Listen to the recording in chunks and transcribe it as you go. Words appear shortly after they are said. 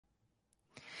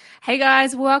Hey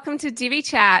guys, welcome to Divi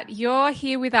Chat. You're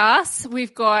here with us.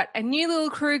 We've got a new little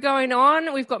crew going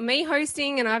on. We've got me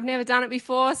hosting and I've never done it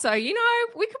before. So, we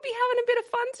could be having a bit of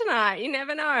fun tonight. You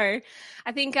never know.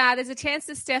 I think there's a chance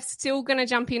that Steph's still going to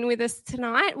jump in with us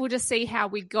tonight. We'll just see how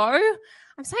we go.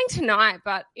 I'm saying tonight,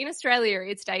 but in Australia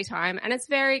it's daytime and it's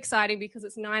very exciting because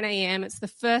it's 9 a.m. It's the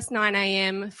first 9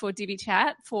 a.m. for Divi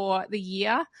Chat for the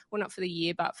year. Well, not for the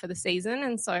year, but for the season.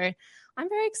 And so I'm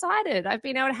very excited. I've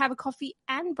been able to have a coffee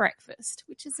and breakfast,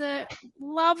 which is a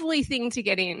lovely thing to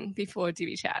get in before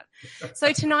Divi Chat.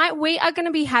 So tonight we are going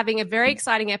to be having a very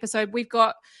exciting episode. We've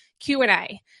got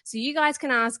Q&A. So you guys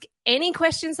can ask any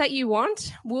questions that you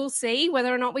want. We'll see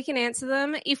whether or not we can answer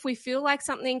them. If we feel like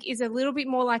something is a little bit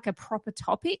more like a proper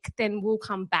topic, then we'll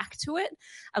come back to it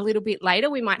a little bit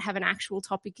later. We might have an actual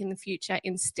topic in the future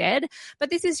instead. But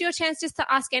this is your chance just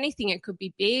to ask anything. It could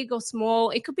be big or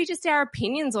small. It could be just our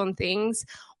opinions on things,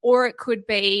 or it could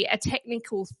be a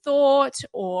technical thought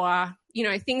or,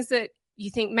 things that you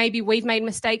think maybe we've made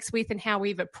mistakes with and how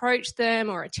we've approached them,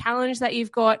 or a challenge that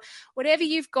you've got. Whatever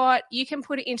you've got, you can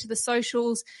put it into the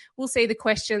socials. We'll see the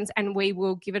questions and we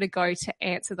will give it a go to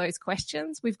answer those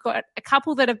questions. We've got a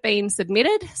couple that have been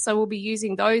submitted, so we'll be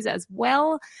using those as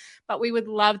well. But we would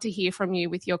love to hear from you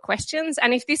with your questions.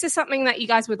 And if this is something that you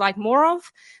guys would like more of,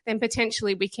 then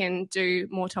potentially we can do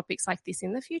more topics like this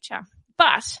in the future.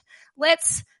 But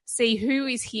let's see who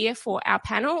is here for our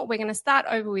panel. We're going to start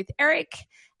over with Eric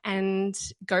and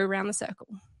go around the circle.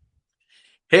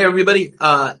 Hey everybody,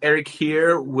 Eric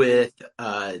here with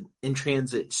In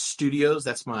Transit Studios.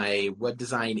 That's my web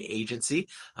design agency.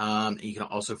 You can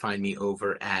also find me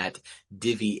over at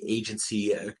Divi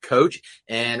Agency Coach.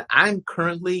 And I'm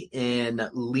currently in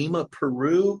Lima,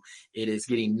 Peru. It is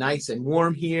getting nice and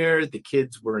warm here. The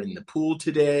kids were in the pool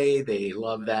today. They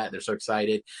love that. They're so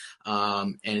excited.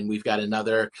 And we've got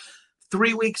another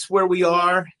 3 weeks where we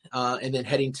are, and then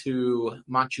heading to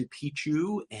Machu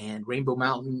Picchu and Rainbow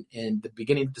Mountain in the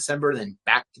beginning of December, then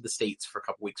back to the States for a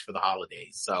couple weeks for the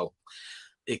holidays. So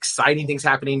exciting things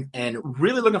happening and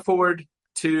really looking forward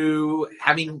to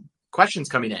having questions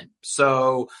coming in.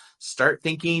 So start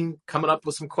thinking, coming up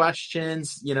with some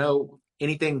questions,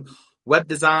 anything web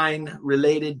design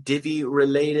related, Divi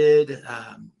related,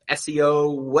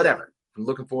 SEO, whatever. I'm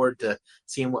looking forward to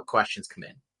seeing what questions come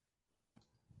in.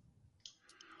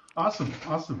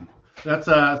 Awesome. That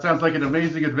sounds like an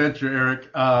amazing adventure, Eric.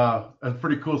 That's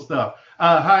pretty cool stuff.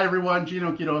 Hi, everyone.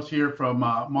 Gino Quiroz here from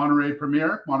Monterey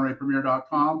Premier,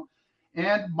 MontereyPremier.com,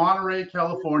 and Monterey,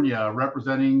 California,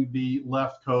 representing the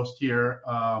left coast here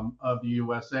of the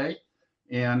USA.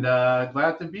 And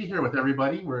glad to be here with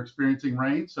everybody. We're experiencing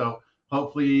rain, so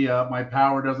hopefully my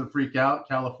power doesn't freak out.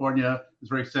 California is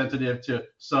very sensitive to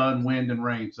sun, wind, and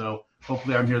rain, so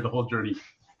hopefully I'm here the whole journey.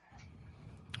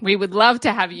 We would love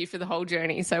to have you for the whole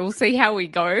journey, so we'll see how we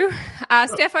go.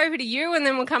 Steph, over to you, and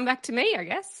then we'll come back to me, I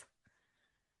guess.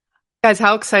 Guys,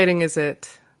 how exciting is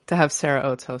it to have Sarah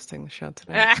Oates hosting the show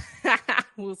today?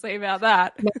 We'll see about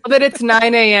that. Now that it's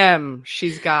 9 a.m.,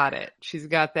 she's got it. She's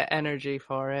got the energy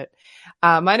for it.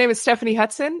 My name is Stephanie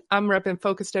Hudson. I'm repping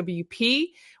Focus WP,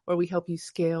 where we help you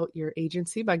scale your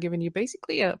agency by giving you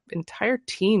basically an entire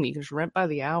team. You can just rent by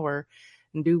the hour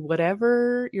and do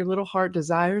whatever your little heart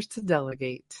desires to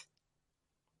delegate.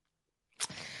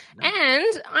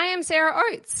 And I am Sarah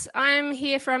Oates. I'm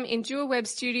here from Endure Web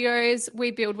Studios.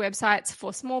 We build websites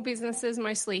for small businesses,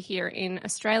 mostly here in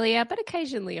Australia, but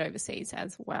occasionally overseas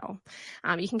as well.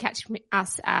 You can catch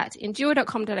us at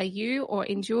endure.com.au or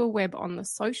Endure Web on the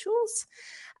socials.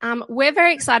 We're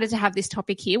very excited to have this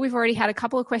topic here. We've already had a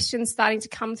couple of questions starting to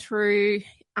come through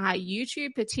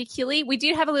YouTube particularly. We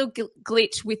did have a little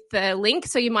glitch with the link,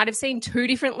 so you might have seen two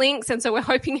different links, and so we're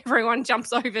hoping everyone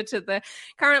jumps over to the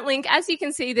current link. As you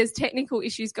can see, there's technical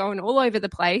issues going all over the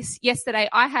place. Yesterday,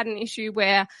 I had an issue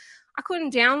where I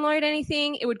couldn't download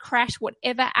anything. It would crash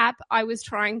whatever app I was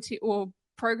trying to, or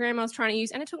program I was trying to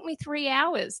use, and it took me 3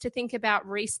 hours to think about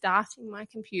restarting my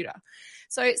computer.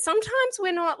 So sometimes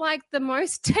we're not like the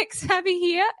most tech savvy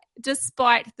here,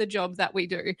 despite the job that we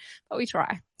do, but we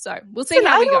try. So we'll see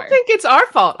how we go. I don't think it's our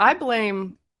fault. I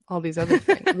blame all these other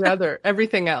things,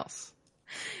 everything else.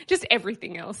 Just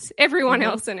everything else, everyone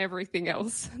else and everything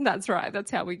else. That's right. That's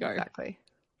how we go. Exactly.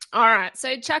 All right.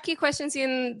 So chuck your questions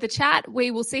in the chat. We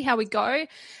will see how we go.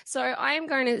 So I am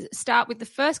going to start with the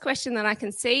first question that I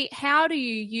can see. How do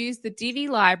you use the Divi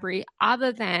library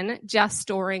other than just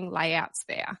storing layouts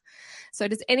there? So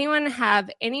does anyone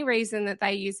have any reason that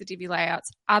they use the Divi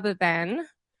layouts other than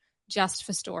just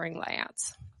for storing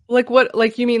layouts? Like what?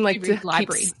 Like you mean like to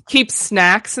library. keep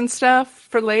snacks and stuff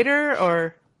for later,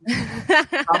 or?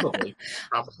 Probably.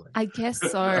 I guess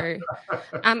so.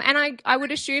 And I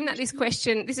would assume that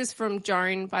this is from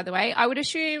Joan, by the way. I would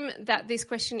assume that this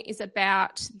question is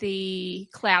about the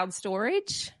cloud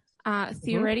storage,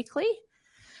 theoretically.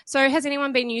 So has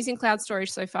anyone been using cloud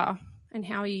storage so far? And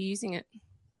how are you using it?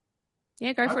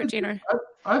 Yeah, go for it, Gino.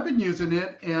 I've been using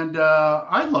it, and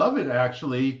I love it,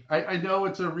 actually. I know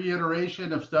it's a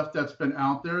reiteration of stuff that's been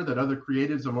out there that other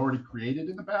creatives have already created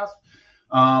in the past.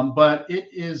 But it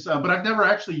is, but I've never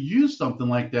actually used something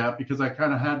like that because I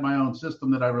kind of had my own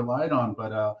system that I relied on.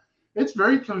 But it's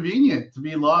very convenient to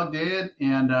be logged in.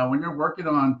 And when you're working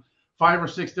on 5 or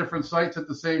 6 different sites at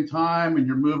the same time and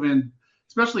you're moving,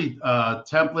 especially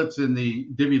templates in the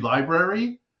Divi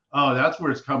library, that's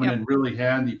where it's coming in really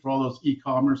handy for all those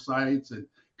e-commerce sites and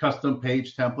custom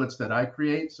page templates that I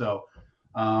create. So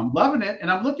loving it. And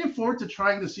I'm looking forward to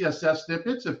trying the CSS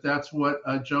snippets, if that's what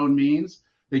Joan means.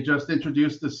 They just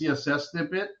introduced the CSS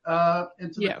snippet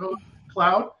into the code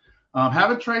cloud.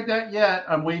 Haven't tried that yet.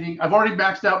 I'm waiting. I've already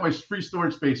maxed out my free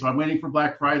storage space, so I'm waiting for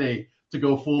Black Friday to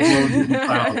go full blown into the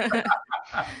cloud.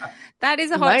 That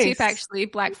is a hot tip, actually,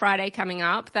 Black Friday coming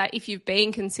up, that if you've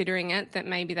been considering it, that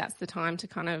maybe that's the time to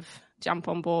kind of jump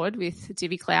on board with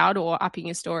Divi Cloud or upping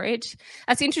your storage.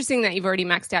 That's interesting that you've already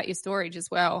maxed out your storage as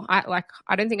well. I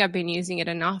don't think I've been using it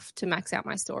enough to max out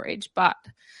my storage, but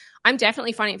I'm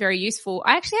definitely finding it very useful.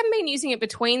 I actually haven't been using it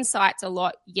between sites a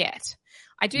lot yet.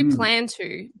 I do plan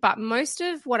to, but most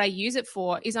of what I use it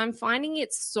for is I'm finding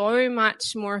it so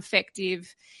much more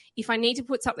effective if I need to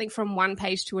put something from one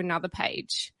page to another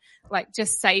page, like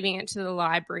just saving it to the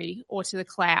library or to the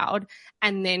cloud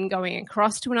and then going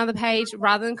across to another page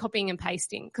rather than copying and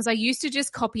pasting. Because I used to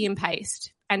just copy and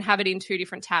paste and have it in 2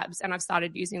 different tabs, and I've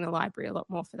started using the library a lot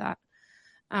more for that.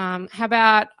 How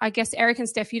about, I guess, Eric and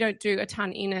Steph, you don't do a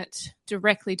ton in it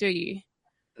directly, do you?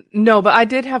 No, but I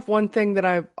did have one thing that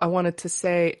I wanted to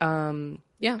say.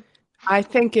 I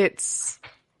think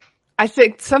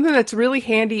something that's really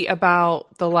handy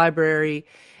about the library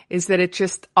is that it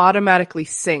just automatically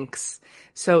syncs.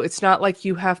 So it's not like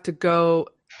you have to go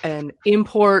and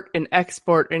import and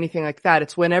export or anything like that.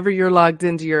 It's whenever you're logged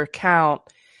into your account,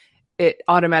 it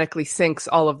automatically syncs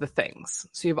all of the things.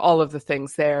 So you have all of the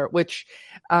things there, which,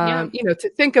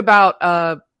 to think about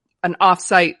an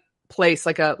offsite place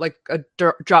like a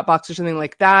Dropbox or something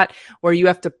like that, where you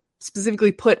have to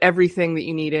specifically put everything that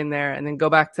you need in there and then go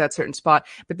back to that certain spot.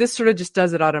 But this sort of just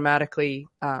does it automatically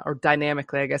or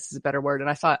dynamically, I guess is a better word. And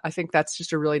I think that's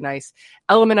just a really nice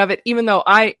element of it, even though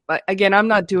I'm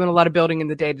not doing a lot of building in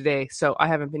the day-to-day, so I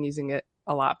haven't been using it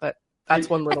a lot, but that's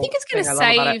one little I think it's going to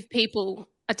save people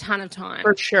a ton of time.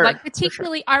 For sure. Like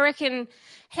particularly, I reckon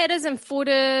headers and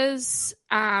footers,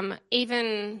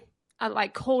 even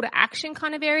like call to action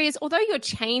kind of areas, although you're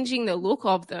changing the look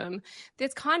of them,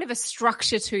 there's kind of a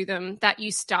structure to them that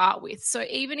you start with. So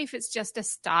even if it's just a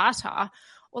starter,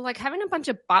 or like having a bunch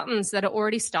of buttons that are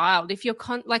already styled, if you're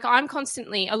I'm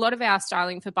constantly, a lot of our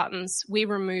styling for buttons, we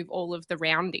remove all of the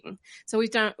rounding. So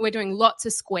we're doing lots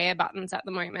of square buttons at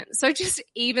the moment. So just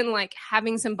even like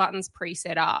having some buttons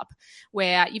pre-set up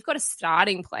where you've got a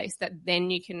starting place that then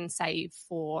you can save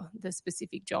for the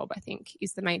specific job, I think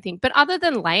is the main thing. But other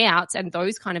than layouts and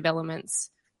those kind of elements,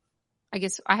 I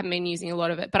guess I haven't been using a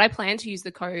lot of it, but I plan to use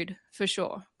the code for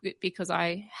sure because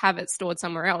I have it stored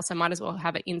somewhere else. I might as well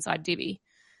have it inside Divi.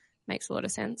 Makes a lot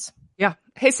of sense. Yeah.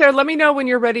 Hey, Sarah, let me know when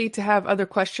you're ready to have other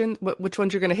questions, which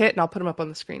ones you're going to hit, and I'll put them up on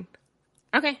the screen.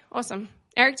 Okay, awesome.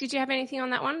 Eric, did you have anything on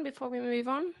that one before we move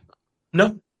on?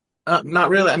 No, not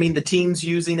really. I mean, the team's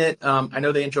using it. I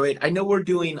know they enjoy it. I know we're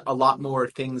doing a lot more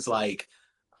things like,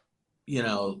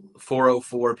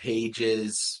 404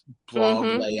 pages,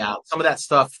 blog layout, some of that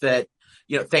stuff that,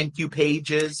 thank you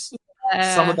pages,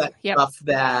 some of that stuff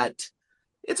that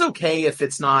it's okay if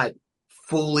it's not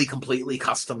fully, completely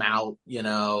custom out,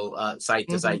 site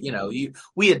to site.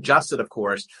 We adjust it, of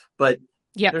course, but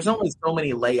there's only so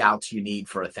many layouts you need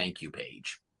for a thank you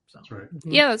page. So. That's right.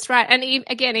 Yeah, that's right. And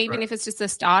even if it's just a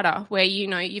starter where,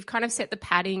 you've kind of set the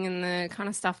padding and the kind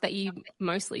of stuff that you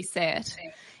mostly set,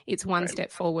 it's one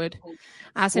step forward.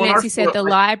 So Nancy said the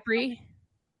library.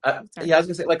 I was going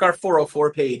to say, like our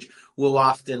 404 page will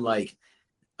often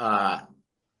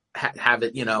have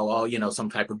it, some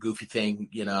type of goofy thing,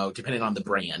 depending on the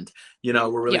brand,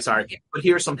 we're really sorry, but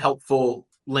here's some helpful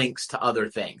links to other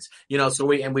things, so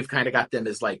we've kind of got them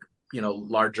as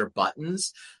larger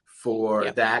buttons for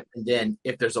that. And then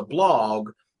if there's a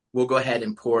blog, we'll go ahead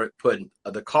and put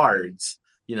the cards,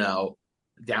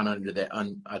 down under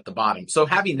at the bottom. So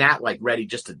having that ready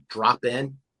just to drop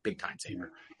in, big time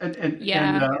saver.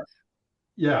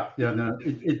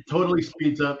 It totally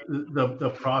speeds up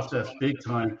the process big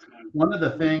time. one of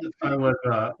the things I would,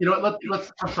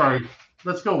 I'm sorry,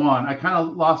 let's go on. I kind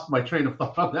of lost my train of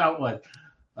thought on that one.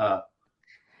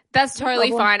 That's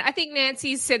totally No fine. I think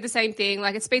Nancy said the same thing.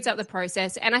 Like, it speeds up the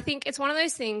process. And I think it's one of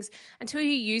those things, until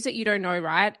you use it, you don't know,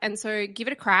 right? And so give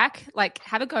it a crack, like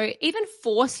have a go, even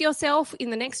force yourself in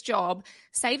the next job,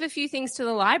 save a few things to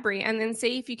the library and then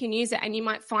see if you can use it. And you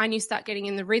might find you start getting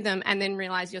in the rhythm and then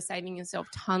realize you're saving yourself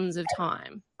tons of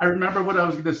time. I remember what I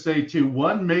was going to say too.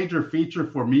 One major feature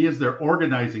for me is their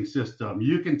organizing system.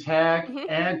 You can tag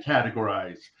and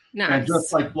categorize. Nice. And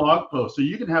just like blog posts. So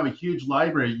you can have a huge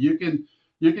library. You can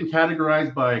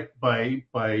categorize by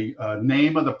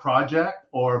name of the project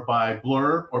or by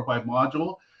blurb or by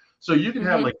module. So you can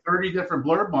have like 30 different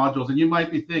blurb modules, and you might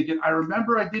be thinking, I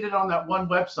remember I did it on that one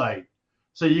website.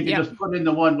 So you can just put in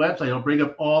the one website. It'll bring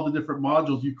up all the different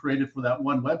modules you created for that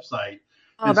one website.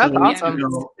 Oh, and that's so, awesome.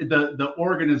 The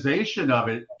organization of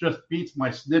it just beats my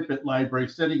snippet library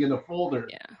sitting in a folder,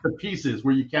 the pieces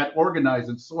where you can't organize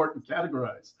and sort and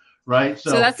categorize. Right. So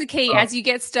that's the key. As you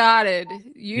get started,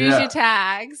 use your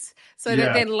tags so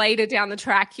that then later down the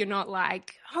track, you're not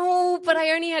like, oh, but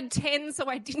I only had 10, so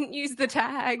I didn't use the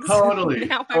tags. Totally.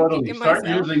 Totally. Start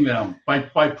using them by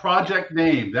project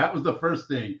name. That was the first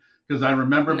thing, because I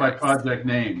remember by project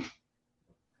name.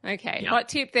 Okay. Hot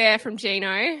tip there from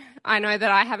Gino. I know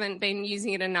that I haven't been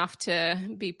using it enough to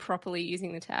be properly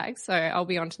using the tags, so I'll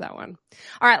be onto that one.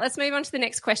 All right, let's move on to the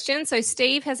next question. So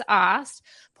Steve has asked,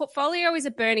 portfolio is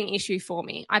a burning issue for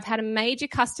me. I've had a major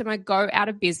customer go out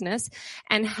of business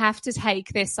and have to take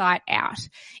their site out.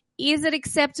 Is it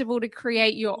acceptable to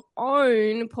create your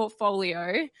own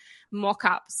portfolio,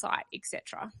 mock-up site,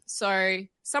 etc.? So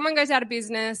someone goes out of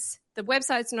business, the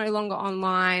website's no longer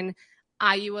online.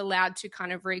 Are you allowed to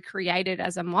kind of recreate it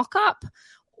as a mock-up,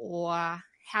 or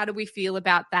how do we feel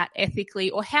about that ethically?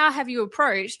 Or how have you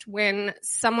approached when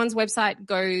someone's website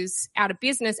goes out of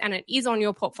business and it is on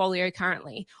your portfolio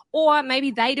currently? Or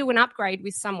maybe they do an upgrade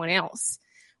with someone else.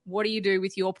 What do you do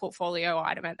with your portfolio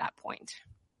item at that point?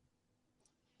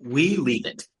 We leave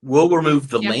it. We'll remove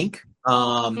the link,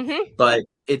 but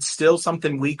it's still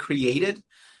something we created.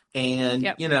 And,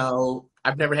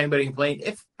 I've never had anybody complain.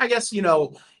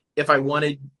 If I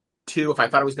wanted to, if I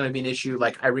thought it was going to be an issue,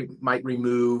 like I might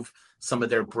remove some of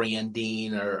their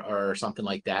branding or something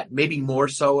like that. Maybe more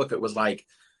so if it was like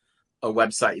a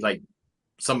website, like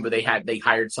they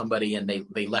hired somebody and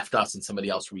they left us and somebody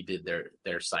else redid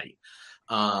their site.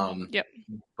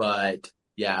 But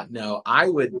yeah, no, I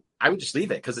would just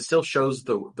leave it because it still shows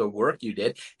the work you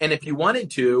did. And if you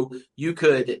wanted to, you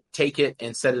could take it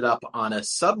and set it up on a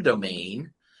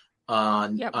subdomain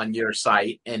on your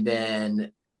site, and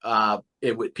then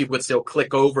people would still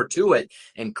click over to it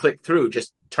and click through,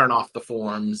 just turn off the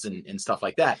forms and stuff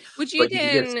like that. Would you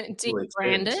then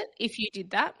debrand it if you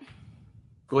did that?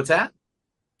 What's that?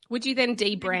 Would you then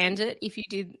debrand it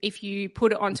if you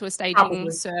put it onto a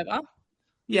staging server?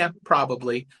 Yeah,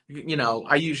 probably.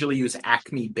 I usually use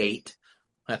Acme Bait.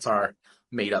 That's our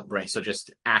made up brand. So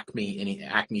just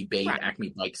Acme Bait,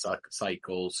 Acme Bike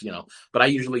Cycles, but I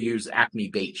usually use Acme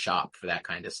Bait Shop for that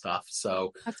kind of stuff.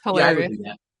 So that's hilarious. I would do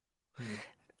that.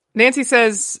 Nancy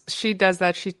says she does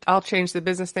that. I'll change the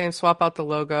business name, swap out the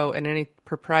logo and any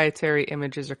proprietary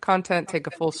images or content, take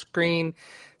a full screen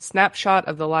snapshot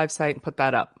of the live site and put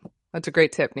that up. That's a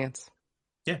great tip, Nancy.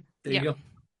 Yeah, there you go.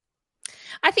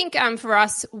 I think for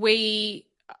us,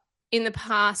 in the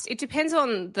past, it depends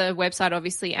on the website,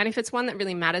 obviously. And if it's one that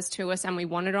really matters to us and we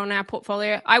want it on our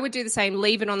portfolio, I would do the same,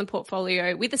 leave it on the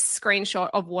portfolio with a screenshot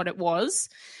of what it was,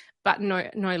 but no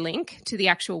link to the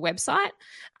actual website.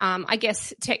 I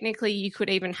guess technically you could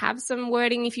even have some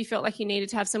wording if you felt like you needed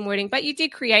to have some wording, but you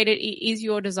did create it. It is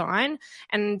your design.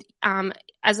 And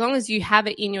as long as you have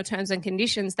it in your terms and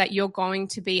conditions that you're going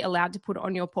to be allowed to put it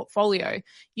on your portfolio,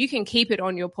 you can keep it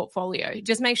on your portfolio.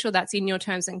 Just make sure that's in your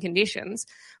terms and conditions.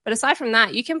 But aside from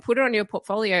that, you can put it on your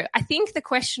portfolio. I think the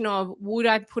question of would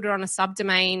I put it on a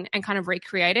subdomain and kind of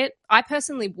recreate it, I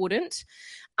personally wouldn't.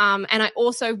 And I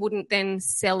also wouldn't then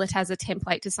sell it as a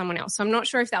template to someone else. So I'm not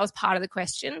sure if that was part of the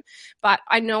question, but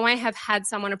I know I have had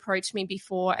someone approach me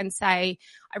before and say,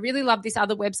 I really love this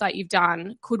other website you've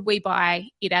done. Could we buy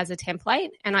it as a template?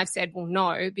 And I've said, well,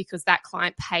 no, because that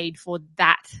client paid for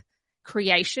that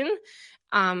creation.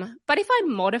 But if I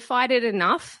modified it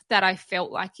enough that I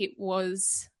felt like it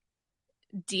was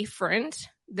different,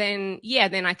 then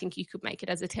I think you could make it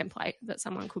as a template that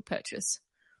someone could purchase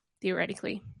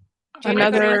theoretically.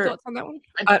 Another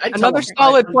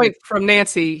solid point from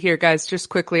Nancy here, guys. Just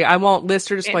quickly, I won't list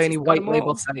or display any white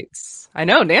label sites. I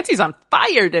know Nancy's on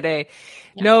fire today.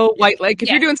 Yeah. No white if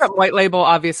you're doing something white label,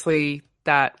 obviously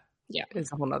that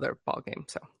is a whole nother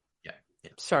ballgame. So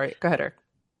Sorry, go ahead, Eric.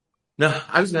 No,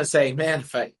 I was going to say, man,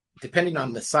 depending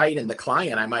on the site and the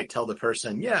client, I might tell the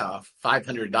person, yeah,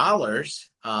 $500.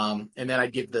 And then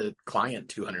I'd give the client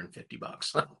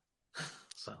 $250.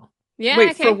 So. Yeah.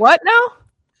 Wait, okay. for what now?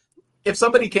 If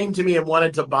somebody came to me and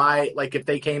wanted to buy, like if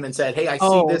they came and said, hey, I see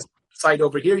Oh. this site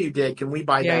over here you did, can we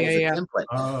buy that as a template?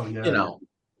 Oh, yeah.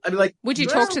 I'd be like, Would you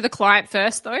talk to the client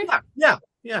first, though?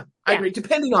 Yeah. I agree.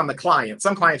 Depending on the client,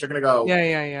 some clients are going to go,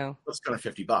 Yeah. let's go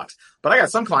to $50. But I got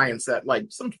some clients that like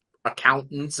some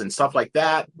accountants and stuff like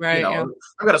that. Right. I've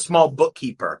got a small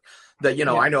bookkeeper that,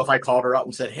 I know if I called her up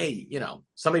and said, hey,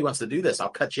 somebody wants to do this, I'll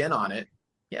cut you in on it.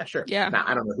 Yeah, sure. Yeah. Now,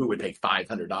 I don't know who would pay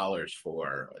 $500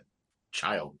 for a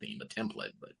child theme, a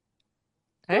template, but.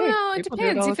 Hey, well, it people do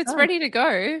depends all if the it's time. ready to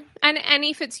go, and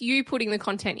if it's you putting the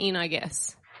content in, I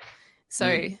guess.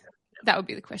 So that would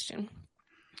be the question.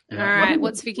 Yeah. All right,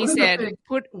 what's Vicky said?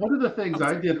 One of the things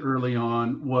I did early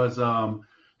on was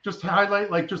just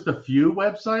highlight like just a few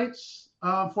websites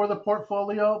for the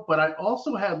portfolio, but I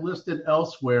also had listed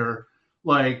elsewhere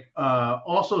like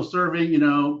also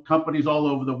serving companies all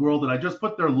over the world, and I just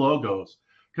put their logos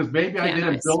because maybe I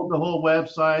didn't build the whole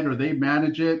website or they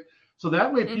manage it. So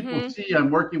that way people see I'm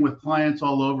working with clients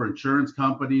all over, insurance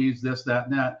companies, this, that,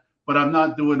 and that, but I'm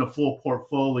not doing a full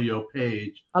portfolio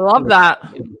page. I love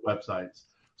that. Websites.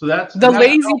 So that's the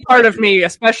lazy part of me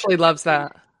especially loves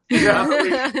that.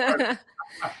 Yeah.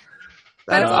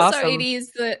 But also awesome. it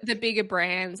is the bigger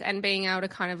brands and being able to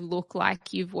kind of look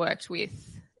like you've worked with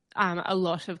a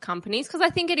lot of companies, because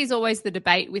I think it is always the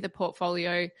debate with a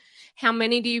portfolio. How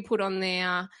many do you put on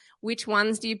there? Which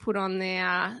ones do you put on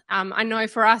there? I know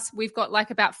for us, we've got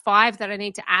like about 5 that I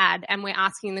need to add, and we're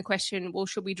asking the question, well,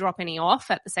 should we drop any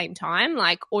off at the same time?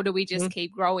 Or do we just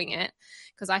keep growing it?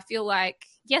 Because I feel like,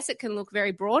 yes, it can look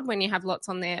very broad when you have lots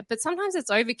on there, but sometimes it's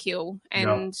overkill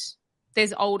and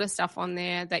there's older stuff on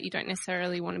there that you don't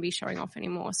necessarily want to be showing off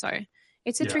anymore. So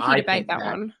it's a tricky debate, that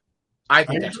one. I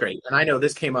think that's great. And I know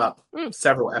this came up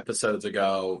several episodes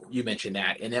ago. You mentioned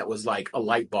that, and it was like a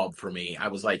light bulb for me. I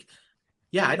was like,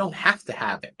 yeah, I don't have to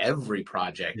have every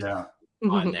project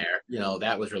on there.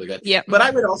 That was really good. Yep. But I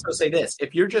would also say this.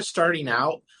 If you're just starting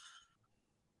out,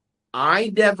 I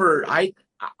thought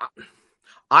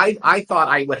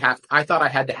I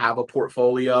had to have a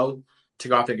portfolio to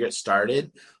go out there and get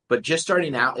started. But just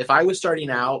starting out, if I was starting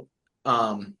out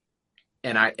and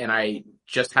I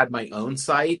just had my own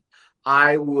site,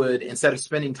 I would, instead of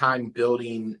spending time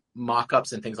building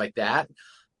mock-ups and things like that,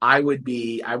 I would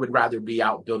rather be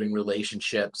out building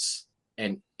relationships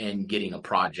and getting a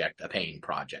paying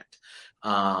project.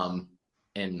 And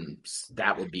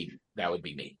that would be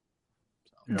me.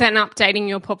 Then updating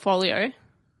your portfolio.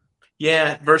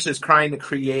 Yeah, versus trying to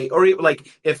create, or like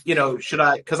if, should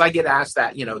I, because I get asked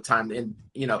that, time, and,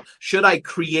 should I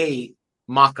create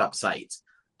mock-up sites?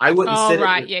 I wouldn't sit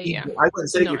at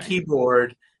your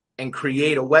keyboard and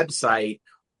create a website.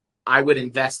 I would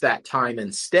invest that time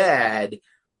instead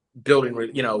building,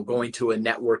 going to a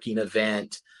networking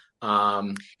event.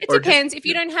 It depends. If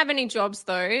you don't have any jobs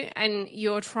though, and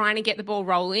you're trying to get the ball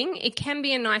rolling, it can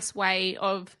be a nice way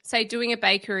of, say, doing a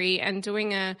bakery and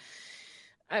doing a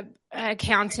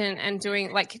accountant and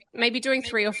doing maybe doing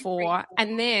 3 or 4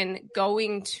 and then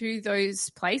going to those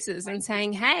places and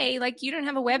saying, hey, you don't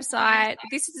have a website.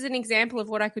 This is an example of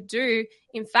what I could do.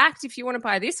 In fact, if you want to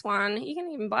buy this one, you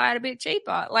can even buy it a bit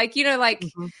cheaper.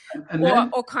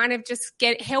 Or kind of just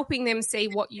helping them see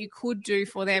what you could do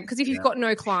for them. Because if you've got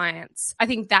no clients, I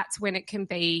think that's when it can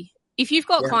be. If you've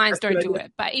got clients, don't do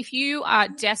it. But if you are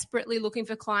desperately looking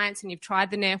for clients and you've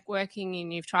tried the networking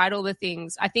and you've tried all the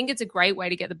things, I think it's a great way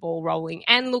to get the ball rolling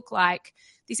and look like,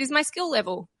 this is my skill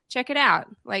level. Check it out.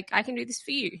 I can do this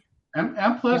for you.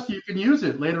 And plus, you can use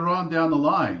it later on down the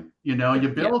line. You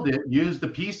build it, use the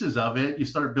pieces of it. You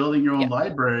start building your own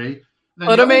library.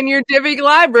 Put them in your Divi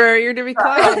library, your Divi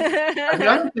cloud. The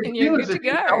other thing too is if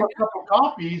you sell a couple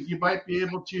copies, you might be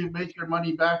able to make your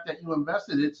money back that you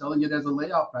invested in, selling it as a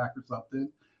layout pack or something.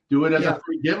 Do it as a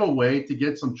free giveaway to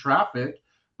get some traffic,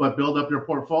 but build up your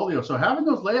portfolio. So having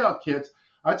those layout kits,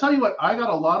 I tell you what, I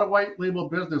got a lot of white label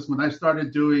business when I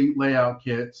started doing layout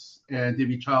kits and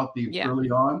Divi child themes early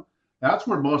on. That's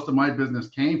where most of my business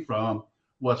came from,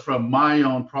 was from my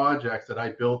own projects that I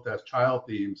built as child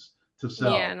themes to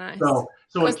sell. Yeah, nice. So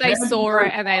because they saw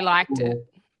it and they liked it.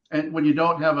 And when you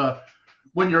don't have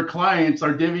when your clients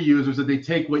are Divi users and they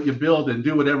take what you build and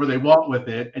do whatever they want with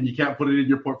it, and you can't put it in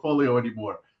your portfolio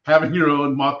anymore, having your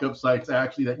own mock-up sites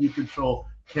actually that you control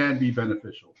can be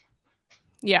beneficial.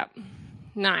 Yeah.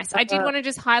 Nice. I did want to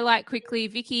just highlight quickly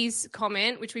Vicky's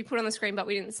comment, which we put on the screen, but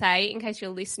we didn't say in case you're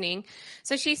listening.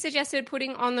 So she suggested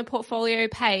putting on the portfolio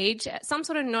page some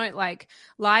sort of note like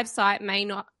live site may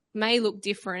look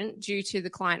different due to the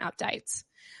client updates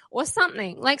or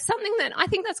something that I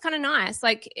think that's kind of nice.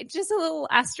 Like it's just a little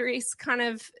asterisk kind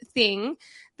of thing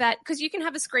that, because you can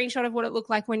have a screenshot of what it looked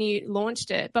like when you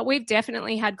launched it, but we've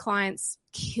definitely had clients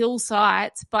kill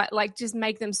sites, but like just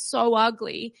make them so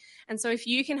ugly. And so if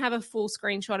you can have a full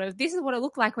screenshot of this is what it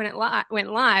looked like when it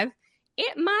went live,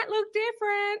 it might look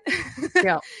different.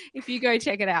 Yeah. If you go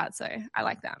check it out. So I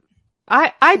like that.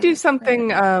 I do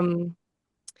something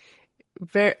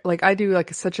very like I do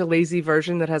like such a lazy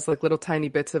version that has like little tiny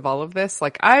bits of all of this.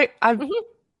 Like I've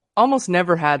almost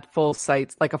never had full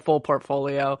sites, like a full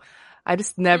portfolio. I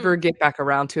just never get back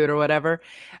around to it or whatever.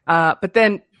 But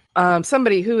then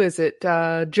somebody, who is it?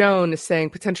 Joan is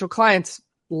saying potential clients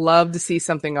love to see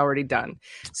something already done.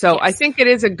 So I think it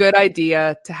is a good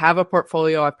idea to have a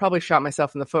portfolio. I probably shot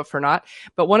myself in the foot for not.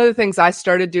 But one of the things I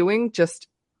started doing just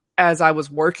as I was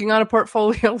working on a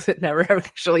portfolio that never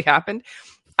actually happened,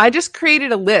 I just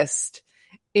created a list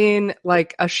in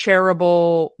like a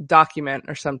shareable document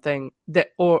or something that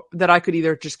I could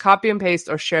either just copy and paste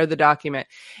or share the document.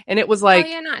 And it was like,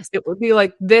 nice. It would be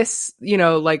like this,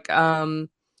 like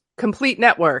complete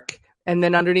network. And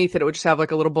then underneath it would just have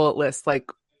like a little bullet list, like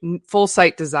full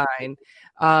site design,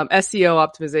 SEO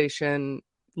optimization,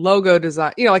 logo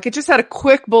design, like it just had a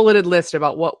quick bulleted list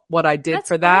about what I did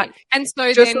for that. Great. And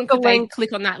so just then could they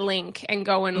click on that link and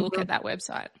go and look at that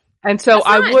website? And so That's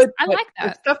nice. I like that.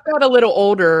 If stuff got a little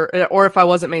older, or if I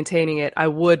wasn't maintaining it, I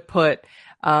would put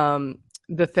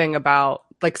the thing about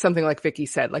like something like Vicky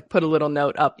said, like put a little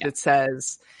note up that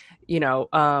says, if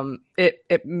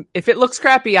it looks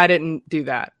crappy, I didn't do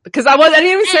that because I didn't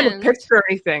even send a picture or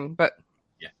anything, but.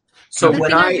 So the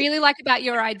when thing I really like about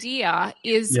your idea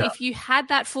is if you had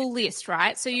that full list,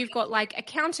 right? So you've got like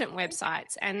accountant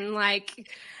websites and like,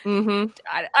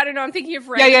 I don't know, I'm thinking of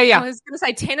I was going to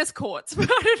say tennis courts, but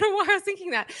I don't know why I was thinking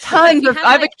that. Tons of,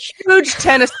 I have a huge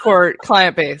tennis court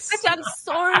client base. I've done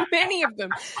so many of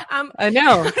them. I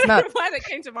know. I don't know why that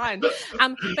came to mind.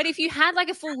 But if you had like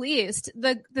a full list,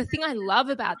 the thing I love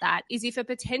about that is if a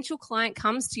potential client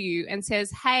comes to you and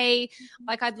says, hey,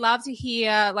 like I'd love to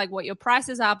hear like what your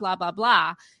prices are, blah, blah,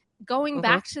 blah. Going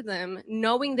back to them,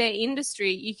 knowing their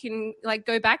industry, you can like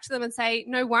go back to them and say,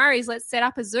 no worries, let's set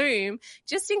up a Zoom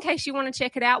just in case you want to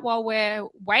check it out while we're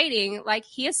waiting. Like,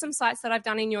 here's some sites that I've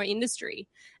done in your industry.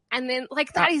 And then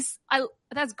like that's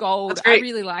gold. That's I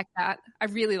really like that. I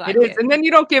really like it. And then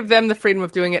you don't give them the freedom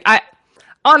of doing it.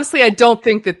 Honestly, I don't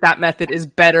think that method is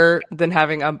better than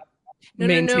having a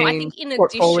maintain I think in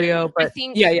portfolio, addition, but I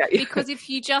think because if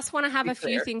you just want to have a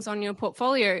few things on your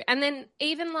portfolio, and then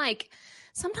even like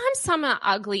sometimes some are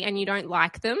ugly and you don't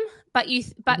like them, but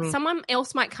someone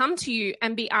else might come to you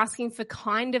and be asking for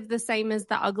kind of the same as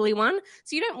the ugly one.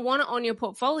 So you don't want it on your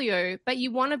portfolio, but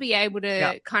you want to be able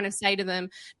to kind of say to them,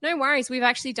 no worries, we've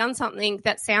actually done something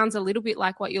that sounds a little bit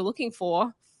like what you're looking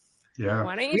for. Yeah,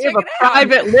 why don't you we check have it a out?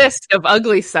 private list of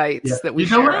ugly sites that we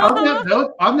share.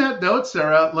 On that note,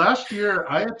 Sarah, last year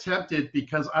I attempted,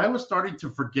 because I was starting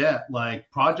to forget like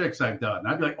projects I've done.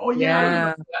 I'd be like, oh yeah, I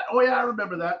remember that. Oh yeah, I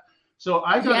remember that. So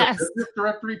I got a business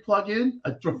directory plugin,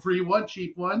 a free one,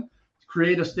 cheap one,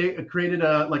 created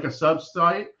a sub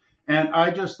site, and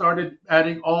I just started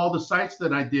adding all the sites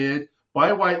that I did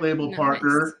by white label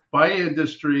partner, by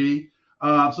industry.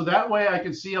 So that way I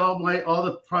can see all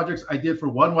the projects I did for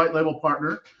one white label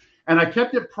partner, and I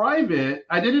kept it private.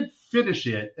 I didn't finish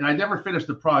it, and I never finished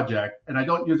the project, and I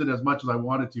don't use it as much as I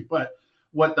wanted to. But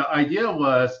what the idea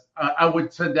was, I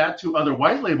would send that to other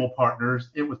white label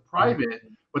partners. It was private,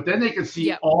 but then they could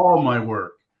see all my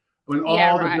work with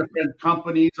all the different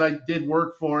companies I did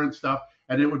work for and stuff,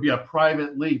 and it would be a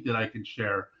private link that I could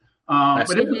share.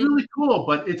 But it was really cool,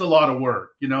 but it's a lot of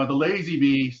work. The lazy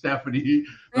me, Stephanie,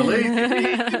 the lazy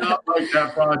me did not like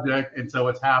that project, and so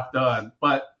it's half done.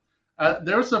 But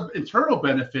there's some internal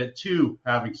benefit to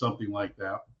having something like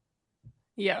that.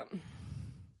 Yeah,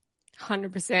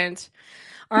 100%.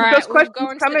 All right, those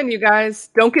questions come in, you guys.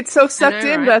 Don't get so sucked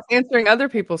into us answering other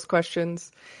people's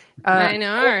questions. I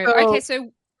know. Okay, so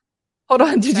hold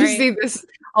on. Did you see this?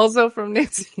 Also from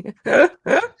Nancy.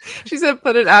 She said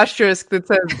put an asterisk that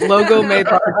says logo made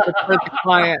by the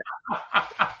client.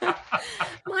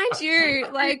 Mind you,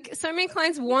 like so many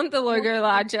clients want the logo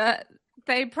larger.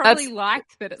 They probably like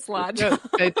that it's larger.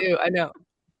 They do. I know.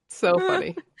 So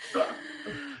funny.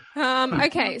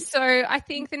 Okay, so I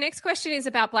think the next question is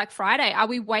about Black Friday. Are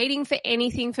we waiting for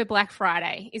anything for Black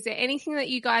Friday? Is there anything that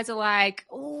you guys are like,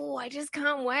 oh, I just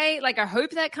can't wait? Like, I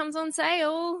hope that comes on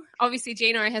sale. Obviously,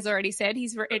 Gino has already said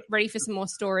he's ready for some more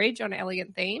storage on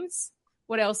Elegant Themes.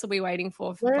 What else are we waiting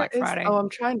for Black Friday? Oh, I'm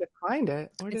trying to find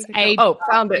it. Where did It's it go? Oh,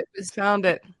 found it. Found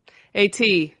it. AT.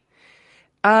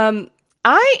 I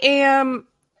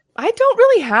don't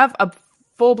really have a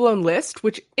full-blown list,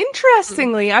 which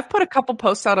interestingly, I've put a couple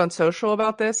posts out on social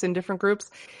about this in different groups,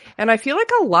 and I feel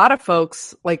like a lot of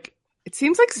folks, like, it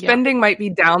seems like spending might be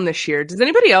down this year. Does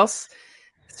anybody else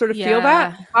sort of feel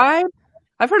that vibe?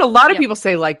 I've heard a lot of people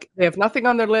say, like, they have nothing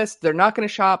on their list, they're not going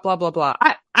to shop, blah, blah, blah.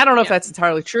 I don't know if that's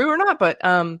entirely true or not, but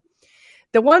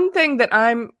the one thing that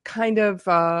I'm kind of,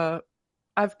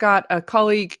 I've got a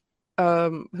colleague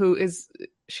who is,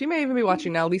 she may even be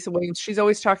watching now, Lisa Williams. She's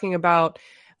always talking about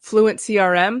Fluent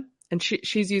CRM, and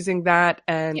she's using that,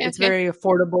 and it's very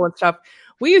affordable and stuff.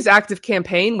 We use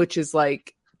ActiveCampaign, which is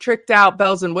like tricked out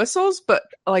bells and whistles, but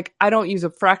like I don't use a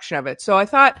fraction of it. So I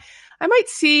thought I might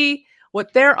see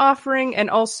what they're offering, and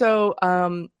also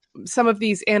some of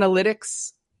these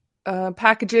analytics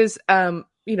packages.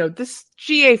 This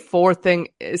GA4 thing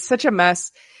is such a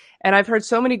mess, and I've heard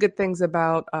so many good things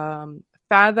about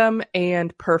Fathom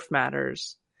and Perf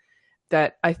Matters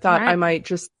that I thought I might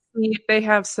just see if they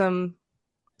have some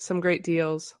great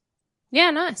deals.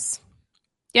 Yeah, nice.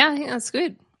 Yeah, I think that's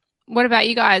good. What about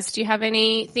you guys? Do you have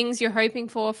any things you're hoping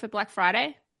for Black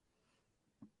Friday?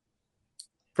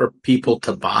 For people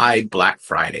to buy Black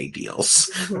Friday deals,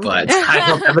 but I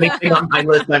don't have anything on my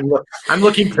list. I'm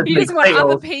looking to you make just want sales.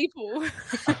 Other people.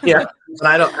 Yeah, but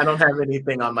I don't have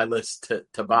anything on my list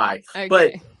to buy. Okay.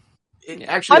 But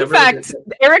actually, fun fact: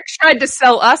 Eric tried to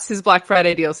sell us his Black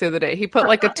Friday deals the other day. He put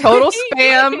like a total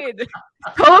spammy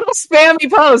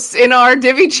post in our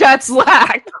Divi Chat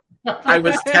Slack. I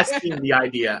was testing the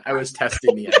idea.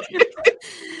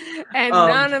 And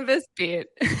none of us bid.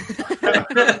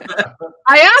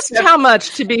 I asked how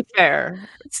much, to be fair.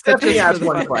 Stephanie asked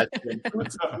one question.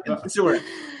 Sure.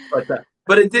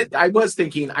 But it did. I was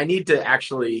thinking I need to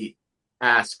actually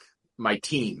ask my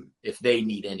team if they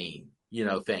need any,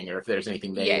 thing, or if there's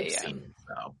anything they've seen.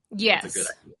 So yes, that's a good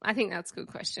idea. I think that's a good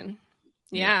question.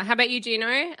 Yeah. How about you,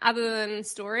 Gino? Other than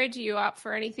storage, are you up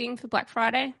for anything for Black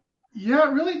Friday?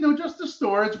 Yeah, really, no, just the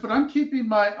storage, but I'm keeping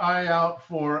my eye out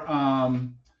for,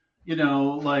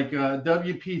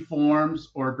 WP Forms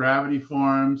or Gravity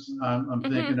Forms. I'm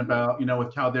thinking about,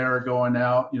 with Caldera going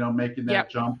out, making that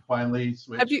jump finally.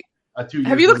 Switch.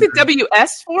 Have you looked at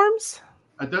WS Forms?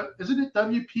 Isn't it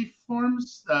WP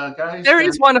Forms, guys? There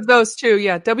is one of those too.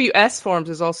 Yeah, WS Forms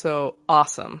is also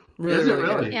awesome. Is it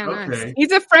really? Yeah, okay. nice.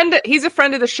 He's a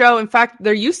friend of the show. In fact,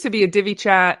 there used to be a Divi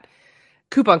Chat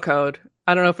coupon code.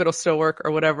 I don't know if it'll still work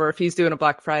or whatever if he's doing a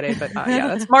Black Friday, but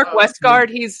that's Mark Westgard.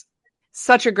 He's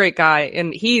such a great guy,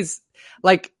 and he's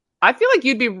like, I feel like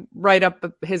you'd be right up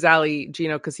his alley,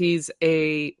 Gino, because he's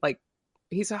he's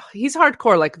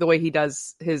hardcore, like the way he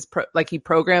does his he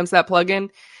programs that plugin.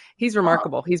 He's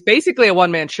remarkable. He's basically a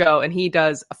one-man show, and he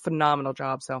does a phenomenal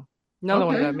job. So another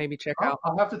one to maybe check out.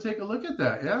 I'll have to take a look at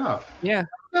that. Yeah.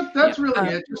 That's really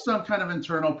it. Just some kind of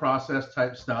internal process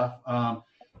type stuff.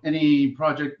 Any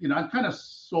project, I'm kind of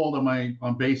sold on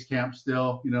Basecamp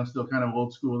still, still kind of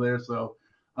old school there. So,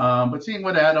 but seeing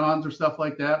what add-ons or stuff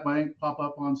like that might pop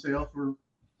up on sale for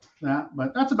that.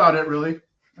 But that's about it, really.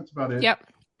 That's about it. Yep.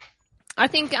 I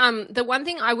think the one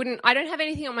thing I don't have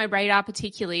anything on my radar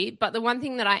particularly, but the one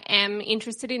thing that I am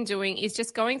interested in doing is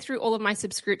just going through all of my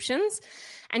subscriptions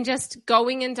and just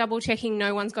going and double checking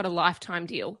no one's got a lifetime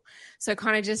deal. So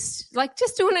kind of just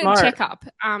doing a checkup.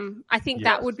 I think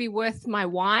that would be worth my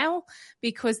while,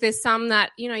 because there's some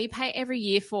that, you pay every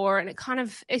year for, and it kind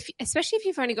of, especially if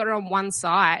you've only got it on one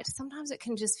site, sometimes it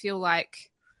can just feel like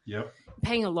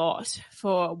paying a lot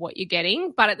for what you're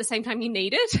getting, but at the same time you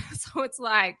need it. So it's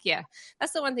like,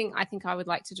 that's the one thing I think I would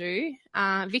like to do.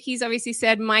 Vicky's obviously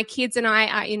said, my kids and I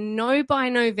are in no by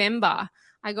November.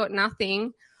 I got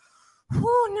nothing.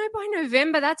 Oh, no by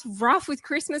November. That's rough with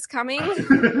Christmas coming. Does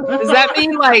that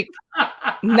mean like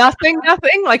nothing?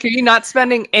 Like, are you not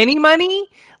spending any money?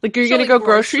 Like, are you going to go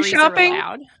grocery shopping?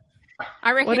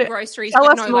 I reckon groceries. Tell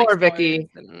us more, Vicky.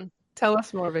 Tell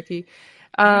us more, Vicky.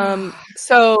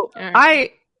 So I've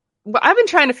been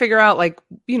trying to figure out,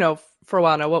 for a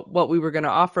while now, what we were going to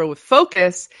offer with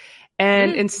Focus.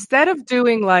 And instead of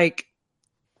doing like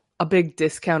a big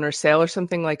discount or sale or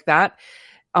something like that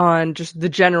on just the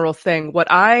general thing, what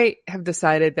I have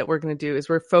decided that we're going to do is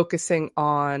we're focusing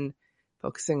on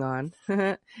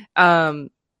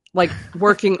like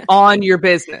working on your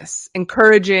business,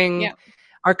 encouraging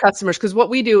our customers, because what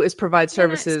we do is provide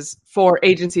services for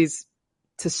agencies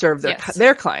to serve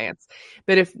their clients.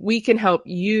 But if we can help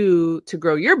you to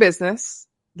grow your business,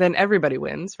 then everybody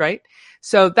wins, right?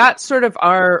 So that's sort of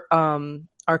our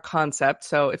concept.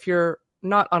 So if you're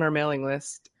not on our mailing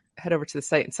list, head over to the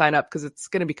site and sign up, because it's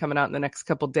going to be coming out in the next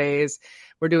couple days.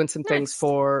 We're doing some things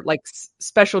for like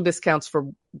special discounts for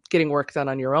getting work done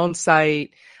on your own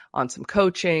site, on some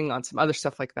coaching, on some other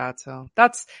stuff like that. So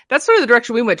that's sort of the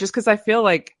direction we went, just because I feel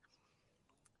like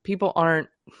people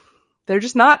they're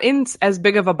just not in as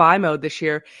big of a buy mode this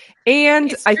year.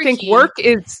 And I think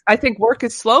work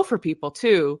is slow for people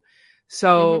too.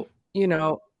 So,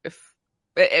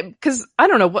 because I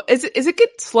don't know, is it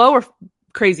get slow or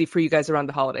crazy for you guys around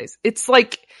the holidays? It's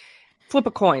like flip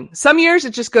a coin. Some years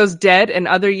it just goes dead and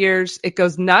other years it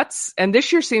goes nuts. And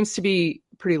this year seems to be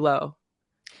pretty low.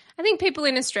 I think people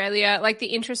in Australia, like the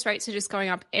interest rates are just going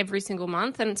up every single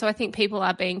month. And so I think people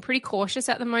are being pretty cautious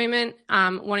at the moment,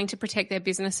 wanting to protect their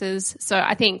businesses. So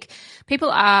I think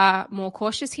people are more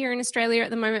cautious here in Australia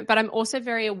at the moment. But I'm also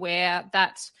very aware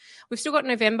that we've still got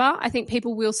November. I think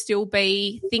people will still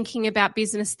be thinking about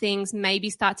business things, maybe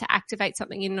start to activate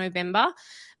something in November.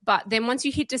 But then once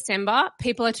you hit December,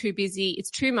 people are too busy.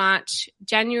 It's too much.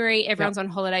 January, everyone's on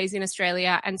holidays in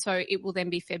Australia. And so it will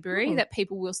then be February that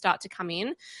people will start to come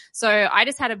in. So I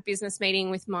just had a business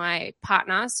meeting with my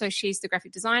partner. So she's the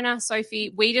graphic designer,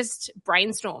 Sophie. We just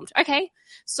brainstormed. Okay,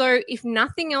 so if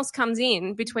nothing else comes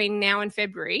in between now and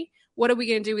February, what are we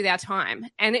going to do with our time?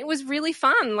 And it was really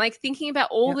fun, like thinking about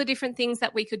all the different things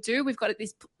that we could do. We've got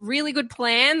this really good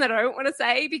plan that I don't want to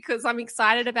say because I'm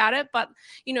excited about it, but,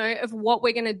 of what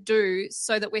we're going to do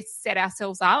so that we set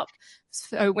ourselves up.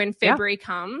 So when February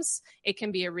comes, it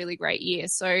can be a really great year.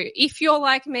 So if you're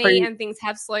like me and things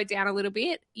have slowed down a little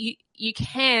bit, you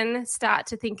can start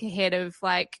to think ahead of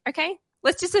like, okay,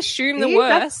 let's just assume the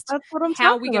worst. That's what I'm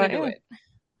How are we going to do it?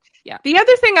 Yeah. The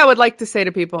other thing I would like to say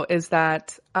to people is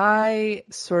that I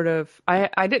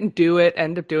didn't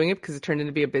end up doing it because it turned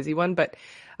into be a busy one, but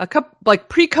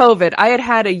pre-COVID, I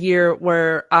had a year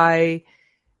where it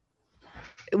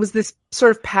was this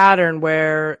sort of pattern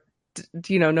where,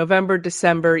 November,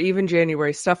 December, even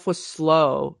January, stuff was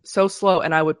so slow,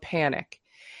 and I would panic.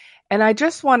 And I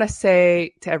just want to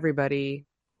say to everybody,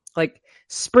 like,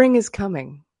 spring is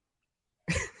coming.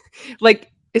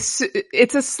 Like, it's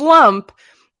a slump,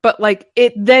 but like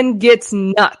it then gets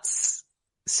nuts.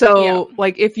 So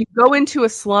like if you go into a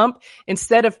slump,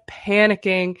 instead of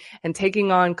panicking and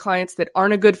taking on clients that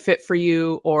aren't a good fit for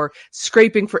you or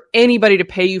scraping for anybody to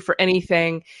pay you for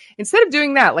anything, instead of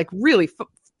doing that, like really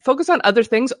focus on other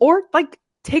things, or like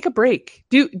take a break,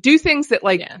 do things that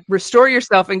restore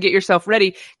yourself and get yourself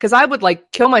ready. Cause I would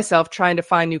like kill myself trying to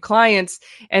find new clients.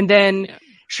 And then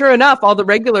sure enough, all the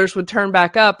regulars would turn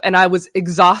back up and I was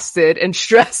exhausted and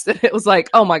stressed. And it was like,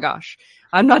 oh my gosh,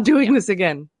 I'm not doing this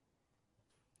again.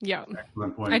 Yeah.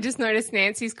 I just noticed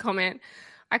Nancy's comment.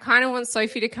 I kind of want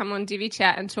Sophie to come on Divi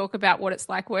Chat and talk about what it's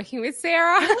like working with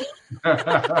Sarah.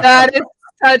 That is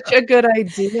such a good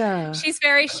idea. She's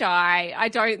very shy. I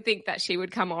don't think that she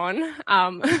would come on.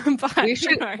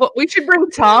 But we should bring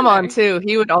Tom on too.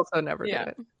 He would also never do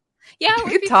it. Yeah.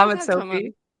 Get Tom and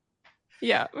Sophie.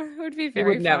 Yeah, it would be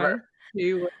very fun.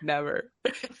 He would never.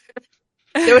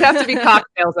 There would have to be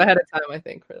cocktails ahead of time, I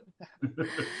think, for that.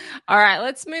 All right,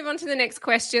 let's move on to the next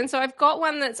question. So I've got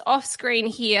one that's off screen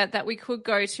here that we could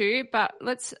go to, but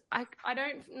I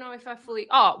don't know if I fully.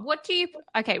 Raphael,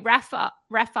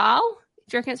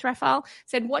 do you reckon it's Raphael?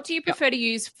 Said, what do you prefer to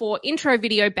use for intro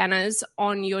video banners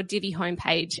on your Divi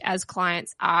homepage, as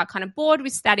clients are kind of bored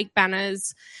with static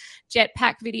banners,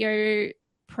 Jetpack video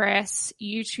press,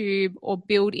 YouTube, or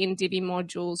build in Divi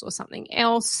modules or something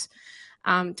else?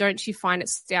 Don't you find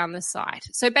it's down the site?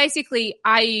 So basically,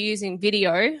 are you using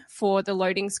video for the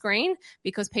loading screen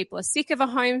because people are sick of a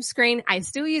home screen? Are you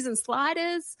still using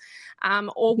sliders?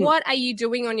 Or what are you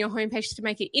doing on your homepage to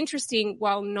make it interesting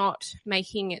while not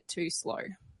making it too slow?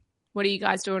 What are you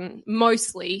guys doing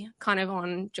mostly kind of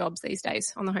on jobs these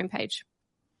days on the homepage?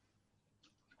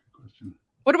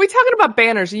 What are we talking about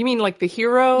banners? You mean like the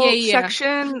hero section?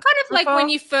 Kind of like when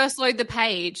you first load the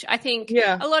page. I think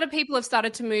a lot of people have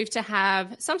started to move to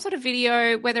have some sort of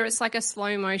video, whether it's like a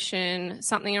slow motion,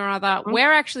 something or other. Mm-hmm.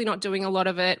 We're actually not doing a lot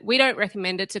of it. We don't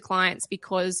recommend it to clients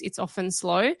because it's often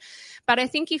slow. But I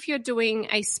think if you're doing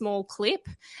a small clip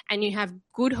and you have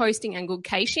good hosting and good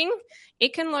caching,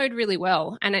 it can load really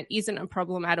well and it isn't a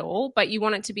problem at all. But you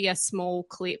want it to be a small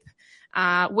clip.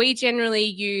 We generally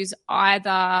use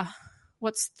either...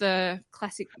 What's the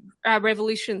classic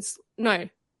Revolution Slider?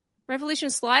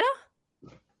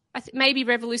 Maybe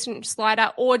Revolution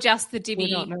Slider, or just the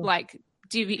Divi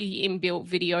Divi inbuilt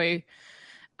video,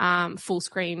 full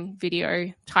screen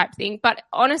video type thing. But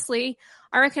honestly,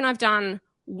 I reckon I've done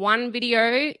one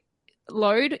video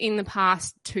load in the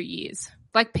past 2 years.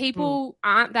 Like, people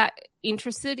aren't that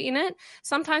interested in it.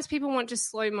 Sometimes people want just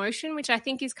slow motion, which I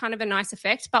think is kind of a nice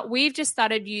effect, but we've just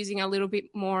started using a little bit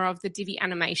more of the Divi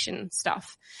animation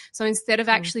stuff. So instead of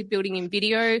actually building in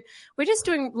video, we're just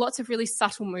doing lots of really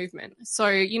subtle movement. So,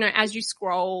 you know, as you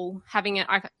scroll, having it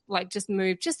like just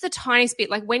move just the tiniest bit.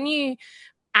 Like when you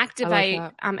activate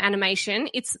animation,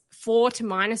 it's 4 to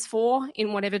 -4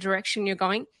 in whatever direction you're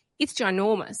going. It's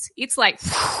ginormous. It's like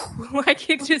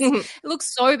it just it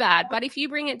looks so bad. But if you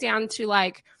bring it down to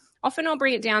like, often I'll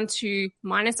bring it down to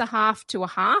 -0.5 to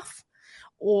 0.5,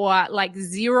 or like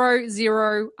 0,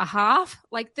 0, 0.5.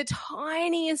 Like the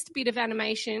tiniest bit of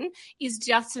animation is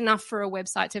just enough for a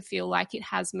website to feel like it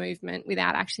has movement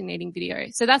without actually needing video.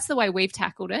 So that's the way we've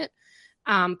tackled it.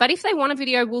 But if they want a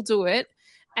video, we'll do it.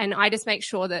 And I just make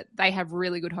sure that they have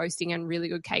really good hosting and really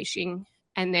good caching,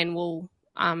 and then we'll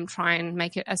try and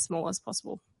make it as small as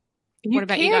possible. What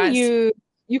about you guys?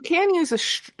 You can use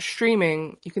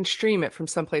streaming. You can stream it from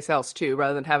someplace else too,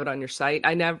 rather than have it on your site.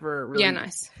 I never really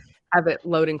have it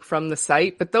loading from the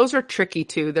site, but those are tricky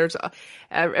too. There's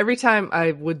every time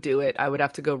I would do it, I would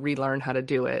have to go relearn how to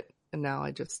do it, and now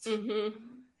I just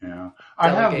I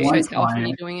have one client. Often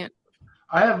you're doing it.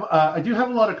 I do have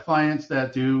a lot of clients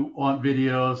that do want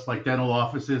videos, like dental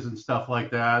offices and stuff like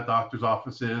that, doctors'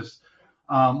 offices.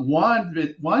 I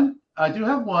do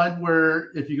have one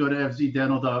where if you go to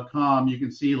fzdental.com, you can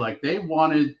see like they had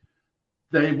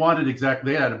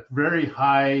a very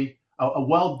high, a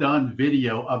well done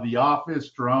video of the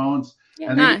office, drones,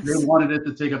 and they wanted it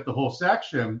to take up the whole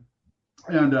section.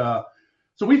 And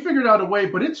so we figured out a way,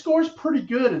 but it scores pretty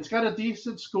good. It's got a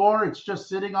decent score. It's just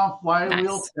sitting on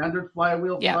flywheel, standard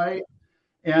flywheel flight.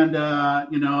 And,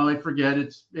 you know, I forget,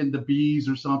 it's in the B's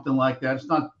or something like that. It's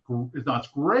not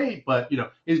great, but, you know,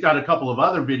 he's got a couple of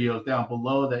other videos down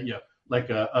below that, like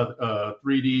a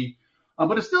 3D,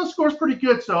 but it still scores pretty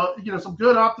good. So, you know, some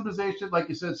good optimization, like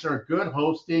you said, Sarah, good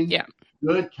hosting,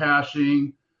 good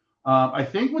caching. I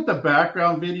think with the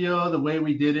background video, the way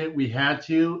we did it, we had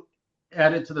to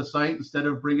add it to the site instead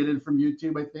of bring it in from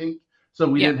YouTube, I think. So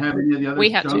we didn't have any of the other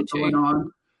junk going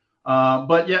on.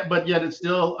 But yet it's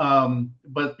still,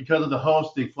 but because of the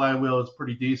hosting, Flywheel is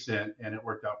pretty decent and it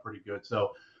worked out pretty good.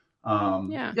 So, so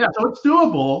it's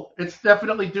doable. It's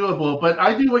definitely doable, but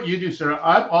I do what you do, Sarah.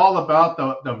 I'm all about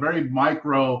the very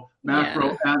macro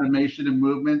animation and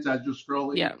movements as you're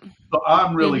scrolling. Yeah. So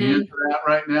I'm really into that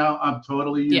right now. I'm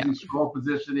totally using scroll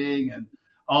positioning and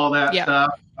all that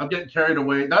stuff. I'm getting carried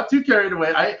away, not too carried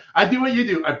away. I do what you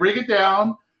do. I bring it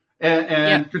down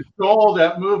and control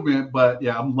that movement. But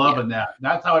I'm loving that.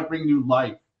 That's how I bring new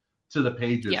life to the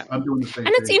pages. I'm doing the same thing.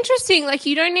 And it's interesting. Like,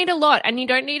 you don't need a lot, and you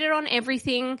don't need it on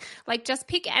everything. Like, just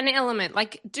pick an element.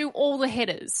 Like, do all the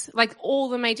headers, like all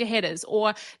the major headers,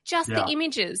 or just the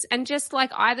images, and just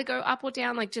like either go up or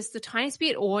down, like just the tiniest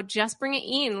bit, or just bring it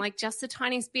in, like just the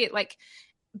tiniest bit. Like,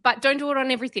 but don't do it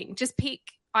on everything. Just pick.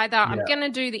 Either I'm going to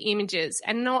do the images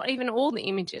and not even all the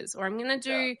images, or I'm going to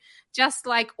do just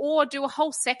like, or do a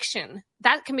whole section.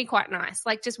 That can be quite nice.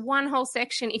 Like just one whole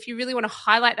section. If you really want to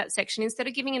highlight that section, instead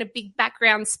of giving it a big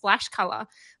background splash color,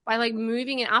 by like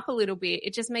moving it up a little bit,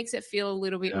 it just makes it feel a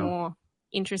little bit more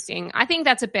interesting. I think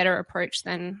that's a better approach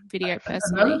than video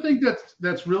personally. Another thing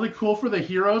that's really cool for the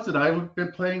heroes that I've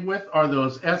been playing with are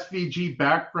those SVG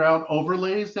background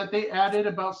overlays that they added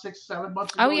about 6-7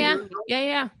 months ago. Oh yeah.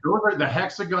 Those are the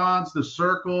hexagons, the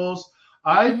circles.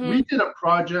 We did a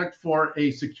project for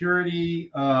a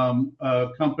security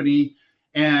company,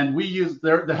 and we used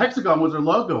the hexagon was their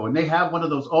logo, and they have one of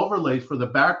those overlays for the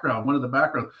background, one of the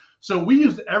backgrounds. So we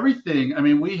used everything. I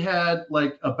mean, we had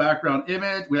like a background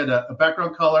image, we had a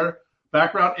background color,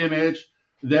 background image,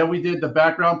 then we did the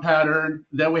background pattern,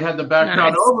 then we had the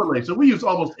background overlay. So we used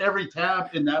almost every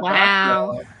tab in that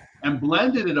background and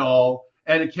blended it all,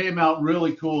 and it came out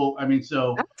really cool. I mean,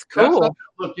 so that's cool. That's what to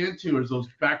look into is those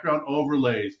background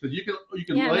overlays, because you can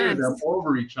layer them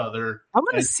over each other. I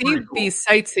want to see these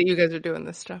sites that you guys are doing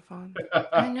this stuff on.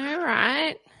 I know,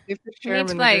 right? You need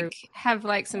to like have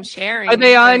like some sharing. Are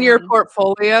they on your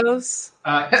portfolios?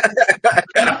 Or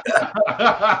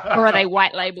are they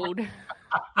white labeled?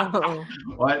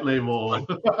 White label.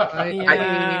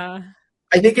 I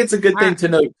think it's a good thing to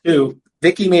note too.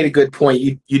 Vicky made a good point.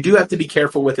 You do have to be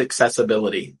careful with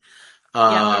accessibility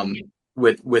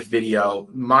with video.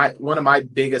 One of my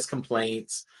biggest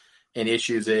complaints and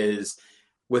issues is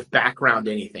with background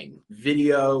anything.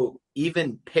 Video,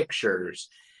 even pictures.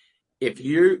 if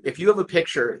you have a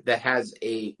picture that has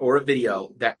or a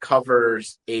video that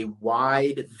covers a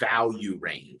wide value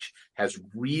range, has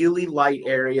really light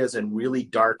areas and really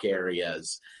dark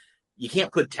areas, you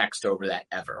can't put text over that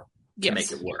ever to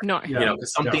make it work. No. You know,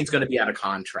 because something's going to be out of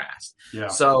contrast. Yeah.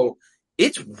 So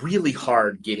it's really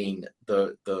hard getting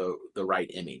the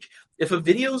right image. If a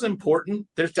video is important,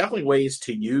 there's definitely ways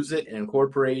to use it and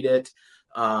incorporate it.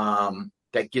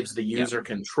 That gives the user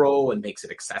control and makes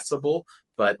it accessible.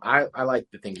 But I like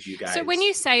the things you guys. So when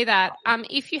you say that,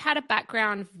 if you had a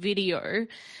background video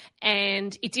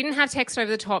and it didn't have text over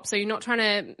the top, so you're not trying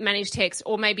to manage text,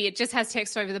 or maybe it just has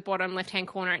text over the bottom left-hand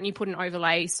corner and you put an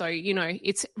overlay so, you know,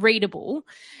 it's readable.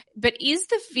 But is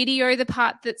the video the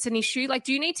part that's an issue? Like,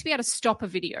 do you need to be able to stop a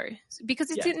video?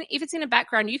 Because if it's in a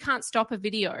background, you can't stop a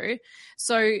video.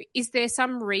 So is there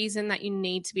some reason that you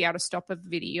need to be able to stop a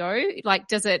video? Like,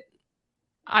 does it...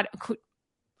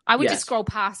 I would just scroll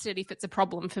past it if it's a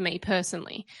problem for me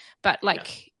personally. But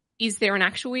is there an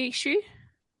actual issue?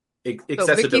 Accessibility.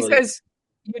 So Vicky says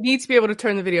you need to be able to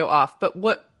turn the video off. But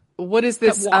what is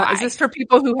this? Is this for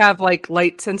people who have like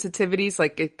light sensitivities?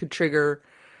 Like it could trigger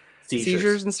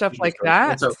seizures and stuff like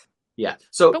that?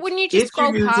 So but wouldn't you just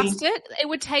scroll past it? It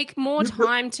would take more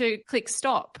time to click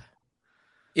stop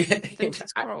than to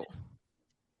scroll.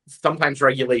 Sometimes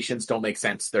regulations don't make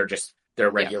sense. They're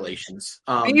regulations.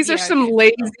 These are some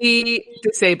lazy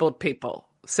disabled people,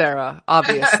 Sarah,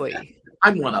 obviously.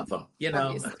 I'm one of them, you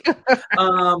know.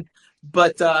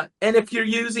 But and if you're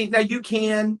using now, you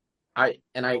can. I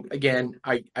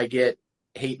get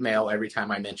hate mail every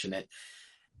time I mention it.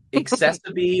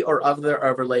 Accessibility or other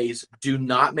overlays do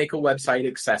not make a website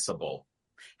accessible.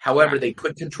 However, they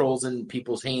put controls in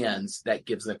people's hands that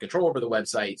gives them control over the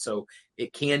website, so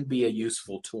it can be a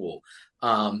useful tool.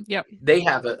 They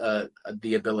have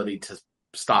the ability to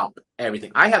stop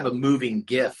everything. I have a moving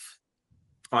GIF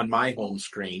on my home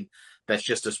screen that's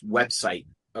just a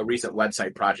recent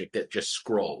website project that just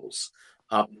scrolls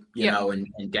up, you know, and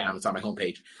down. It's on my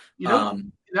homepage. You know,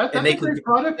 that's a great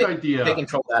product idea. They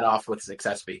control that off with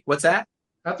accessibility. What's that?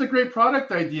 That's a great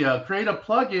product idea. Create a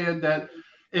plugin that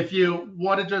if you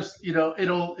want to just,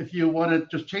 if you want to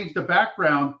just change the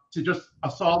background to just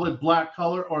a solid black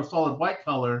color or a solid white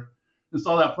color,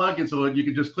 install that plugin so you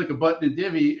can just click a button in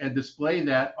Divi and display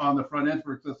that on the front end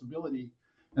for accessibility.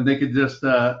 And they could just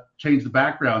change the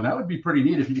background. That would be pretty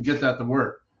neat if you could get that to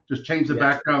work. Just change the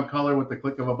background color with the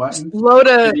click of a button. Load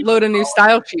a new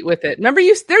style sheet with it. Remember,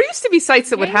 there used to be sites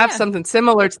that would have something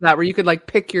similar to that where you could like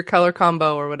pick your color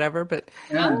combo or whatever. But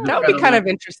that would be kind of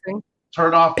interesting.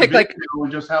 Turn off pick like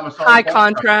and just have a high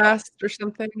contrast or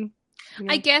something. You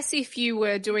know? I guess if you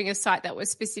were doing a site that was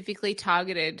specifically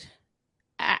targeted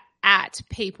at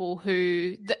people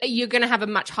who you're going to have a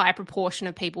much higher proportion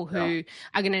of people who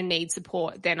are going to need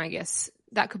support, then I guess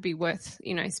that could be worth,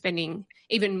 spending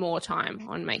even more time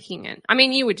on making it. I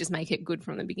mean, you would just make it good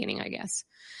from the beginning, I guess.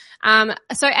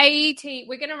 So AET,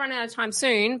 we're going to run out of time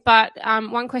soon, but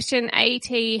one question,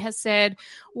 AET has said,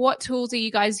 what tools are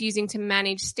you guys using to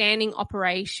manage standing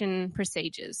operating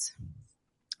procedures?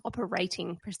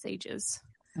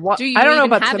 What? Do you I don't know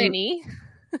about have any?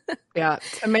 To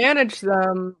manage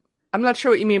them, I'm not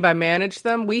sure what you mean by manage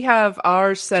them. We have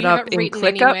ours set up in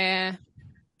ClickUp. Anywhere?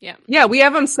 Yeah, we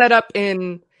have them set up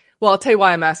in, well, I'll tell you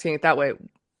why I'm asking it that way.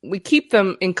 We keep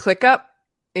them in ClickUp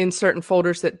in certain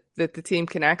folders that the team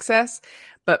can access.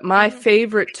 But my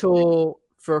favorite tool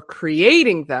for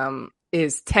creating them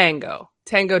is Tango,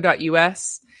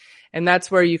 tango.us. And that's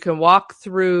where you can walk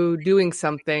through doing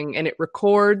something and it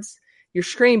records your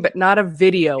screen, but not a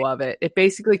video of it. It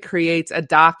basically creates a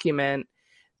document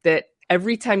that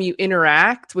every time you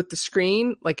interact with the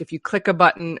screen, like if you click a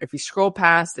button, if you scroll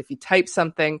past, if you type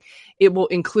something, it will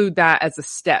include that as a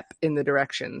step in the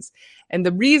directions. And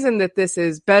the reason that this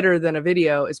is better than a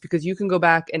video is because you can go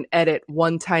back and edit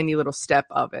one tiny little step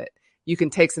of it. You can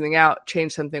take something out,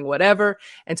 change something, whatever.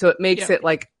 And so it makes it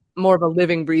like more of a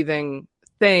living, breathing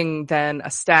thing than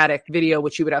a static video,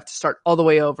 which you would have to start all the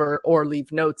way over or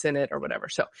leave notes in it or whatever.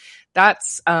 So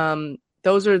that's,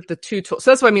 those are the two tools.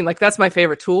 So that's what I mean. Like that's my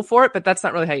favorite tool for it, but that's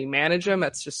not really how you manage them.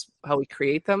 That's just how we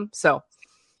create them. So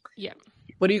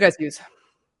what do you guys use?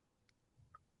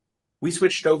 We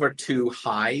switched over to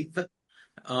Hive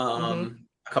a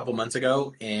couple months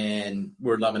ago and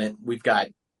we're loving it. We've got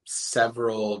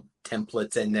several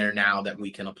templates in there now that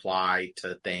we can apply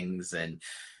to things. And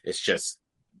it's just,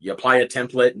 you apply a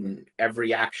template and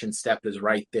every action step is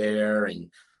right there. And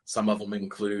some of them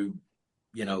include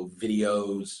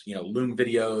videos, Loom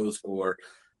videos, or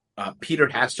Peter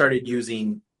has started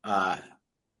using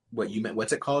what you meant.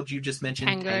 What's it called? You just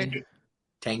mentioned Tango.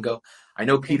 Tango. I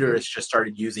know Peter has just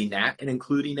started using that and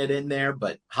including it in there,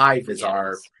 but Hive is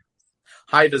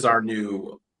our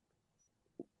new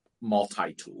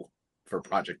multi-tool for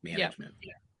project management.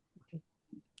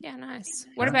 Yeah, nice.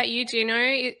 What about you,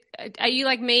 Gino? Are you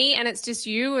like me and it's just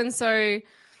you, and so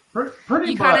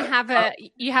pretty you much kind of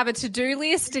have a to-do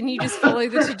list and you just follow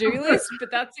the to-do list, but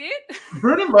that's it?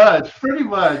 Pretty much.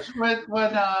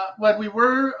 When we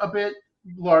were a bit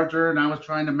larger and I was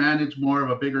trying to manage more of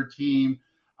a bigger team,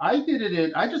 I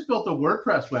just built a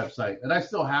WordPress website, and I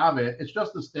still have it. It's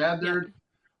just a standard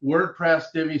WordPress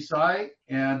Divi site,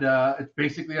 and it's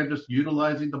basically I'm just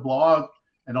utilizing the blog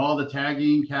and all the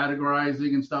tagging,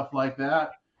 categorizing, and stuff like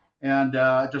that. And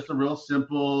just a real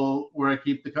simple where I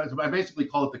keep I basically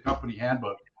call it the company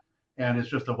handbook, and it's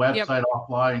just a website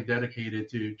offline dedicated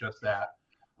to just that.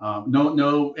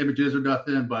 No images or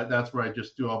nothing, but that's where I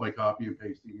just do all my copy and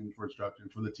pasting and for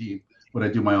instructions for the team when I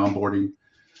do my onboarding.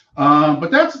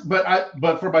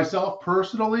 But for myself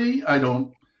personally,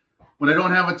 when I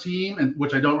don't have a team, and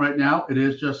which I don't right now, it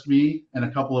is just me and a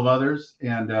couple of others.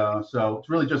 And so it's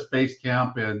really just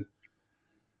Basecamp, and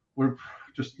we're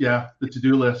just, the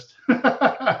to-do list.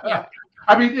 I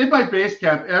mean, in my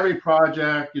Basecamp, every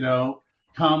project,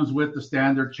 comes with the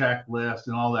standard checklist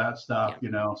and all that stuff,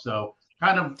 so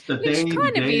kind of the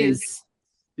day-to-day.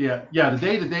 The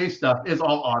day-to-day stuff is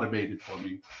all automated for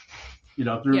me,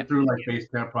 through like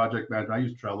Basecamp Project Manager. I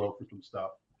use Trello for some stuff.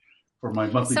 For my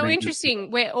monthly so maintenance. Interesting.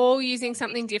 We're all using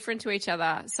something different to each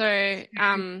other. So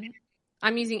I'm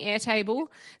using Airtable.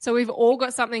 So we've all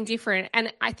got something different.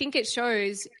 And I think it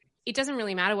shows it doesn't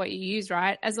really matter what you use,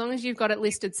 right? As long as you've got it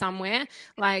listed somewhere,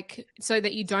 like so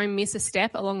that you don't miss a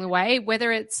step along the way,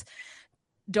 whether it's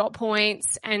dot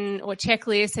points or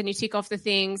checklists and you tick off the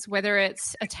things, whether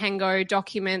it's a Tango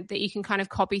document that you can kind of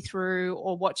copy through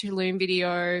or watch a Loom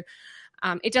video.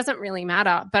 It doesn't really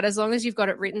matter, but as long as you've got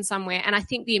it written somewhere. And I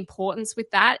think the importance with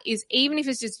that is even if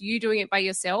it's just you doing it by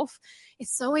yourself,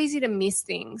 it's so easy to miss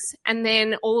things. And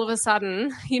then all of a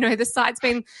sudden, the site's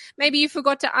been, maybe you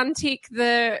forgot to untick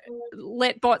the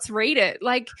let bots read it.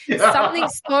 Like something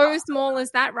so small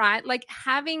as that, right? Like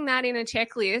having that in a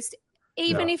checklist,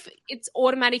 even if it's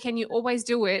automatic and you always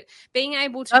do it, being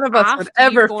able to. None of us would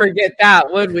ever forget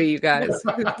that, would we, you guys?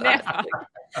 Never.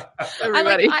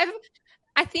 Everybody.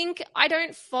 I think I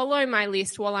don't follow my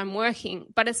list while I'm working,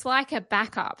 but it's like a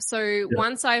backup. So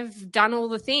once I've done all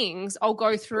the things, I'll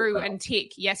go through and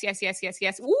tick, yes.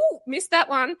 Ooh, missed that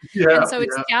one. And so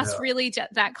it's really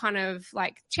that kind of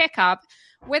like checkup,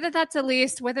 whether that's a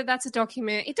list, whether that's a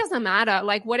document, it doesn't matter.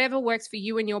 Like whatever works for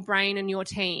you and your brain and your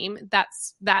team,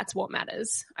 that's what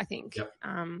matters, I think.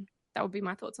 That would be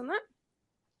my thoughts on that.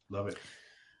 Love it.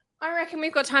 I reckon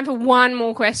we've got time for one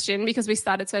more question because we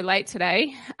started so late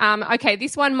today. Okay,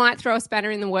 this one might throw a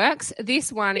spanner in the works.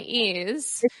 This one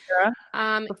is,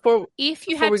 if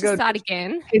you had to start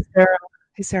again. Hey,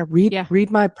 Sarah, read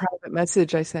my private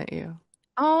message I sent you.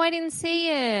 Oh, I didn't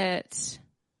see it.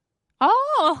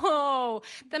 Oh,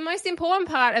 the most important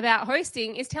part about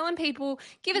hosting is telling people,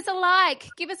 give us a like,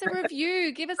 give us a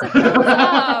review, give us a thumbs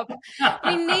up.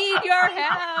 We need your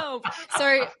help.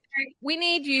 So we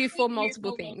need you for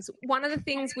multiple things. One of the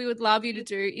things we would love you to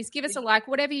do is give us a like,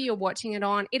 whatever you're watching it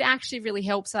on. It actually really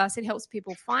helps us. It helps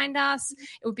people find us.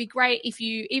 It would be great if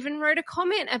you even wrote a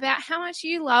comment about how much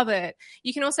you love it.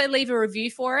 You can also leave a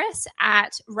review for us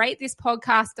at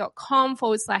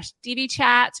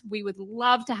ratethispodcast.com/DiviChat. We would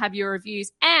love to have your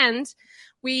reviews, and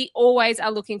we always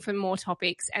are looking for more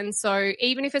topics. And so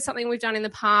even if it's something we've done in the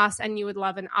past and you would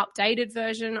love an updated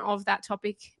version of that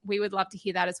topic, we would love to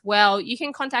hear that as well. You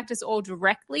can contact us all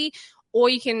directly, or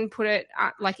you can put it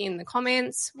like in the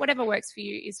comments. Whatever works for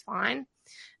you is fine.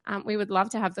 We would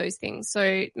love to have those things.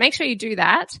 So make sure you do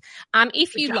that.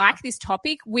 If you like this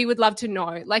topic, we would love to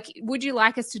know. Like, would you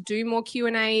like us to do more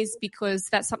Q&As? Because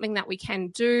that's something that we can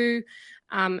do.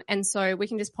 And so we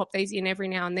can just pop these in every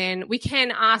now and then. We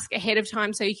can ask ahead of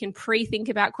time so you can pre-think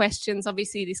about questions.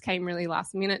 Obviously, this came really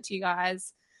last minute to you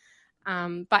guys.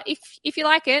 But if you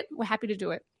like it, we're happy to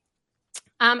do it.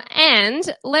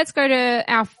 And let's go to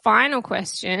our final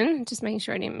question, just making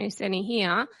sure I didn't miss any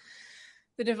here.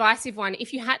 The divisive one.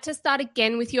 If you had to start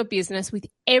again with your business with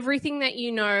everything that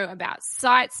you know about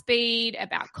site speed,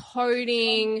 about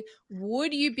coding,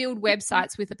 would you build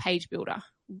websites with a page builder?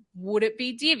 Would it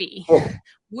be Divi?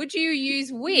 Would you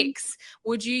use Wix?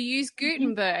 Would you use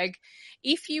Gutenberg?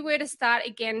 If you were to start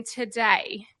again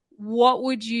today, what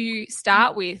would you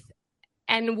start with?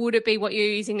 And would it be what you're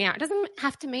using now? It doesn't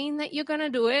have to mean that you're going to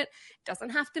do it. It doesn't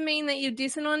have to mean that you're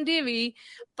dissing on Divi.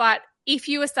 But if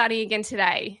you were starting again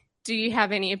today, do you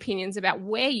have any opinions about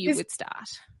where you would start?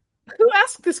 Who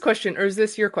asked this question, or is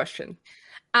this your question?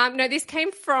 No, this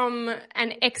came from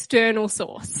an external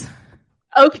source.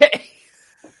 Okay.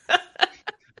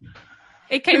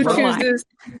 It came Who from Mike. chooses?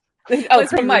 Oh,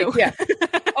 Let's be from Mike. real. Yeah.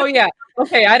 Oh, yeah.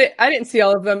 Okay. I didn't see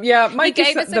all of them. Yeah. Mike He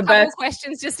gave is us a the couple best.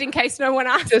 questions just in case no one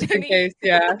asked Just in any. case.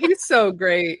 Yeah. He's so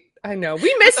great. I know.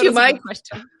 We miss That you, was a good Mike.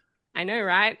 question. I know,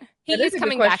 right? He That is is a good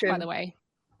coming back, by question. the way.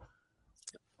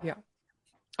 Yeah.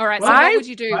 All right. So Well, what would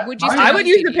you do? Would you? I still I would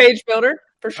use the Divi? page builder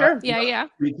for sure. Yeah.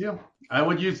 Me too. I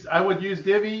would use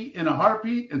Divi in a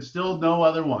heartbeat and still no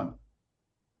other one.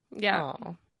 Yeah.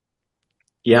 Aw.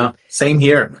 Yeah, same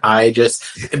here. I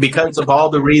just, because of all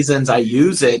the reasons I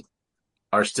use it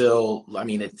are still, I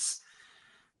mean, it's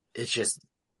just,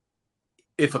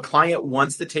 if a client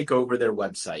wants to take over their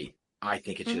website, I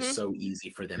think it's just so easy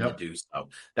for them Yep. to do so.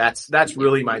 That's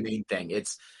really my main thing.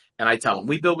 And I tell them,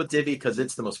 we build with Divi because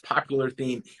it's the most popular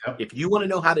theme. Yep. If you want to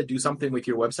know how to do something with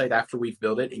your website after we've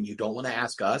built it and you don't want to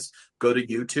ask us, go to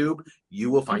YouTube. You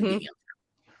will find the answer.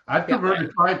 I've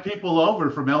converted 5 people over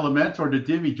from Elementor to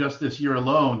Divi just this year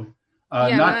alone.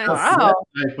 Yeah, Not nice. just Wow.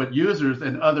 the website, but users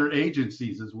and other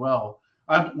agencies as well.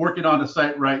 I'm working on a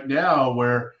site right now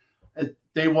where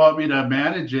they want me to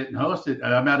manage it and host it.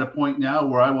 And I'm at a point now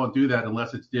where I won't do that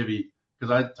unless it's Divi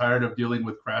because I'm tired of dealing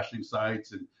with crashing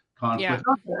sites and conflicts.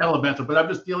 Not Elementor, but I'm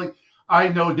just I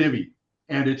know Divi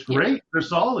and it's great. Yeah. They're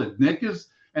solid. Nick is,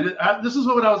 and this is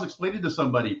what I was explaining to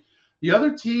somebody. The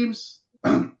other teams,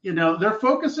 they're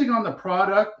focusing on the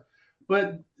product,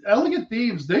 but Elegant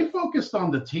Themes, they focused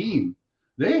on the team.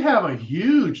 They have a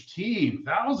huge team,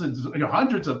 thousands,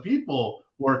 hundreds of people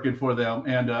working for them,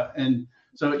 and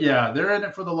so yeah, they're in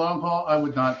it for the long haul. I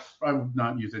would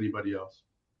not use anybody else.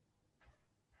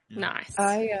 Nice.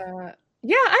 I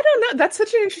don't know. That's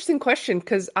such an interesting question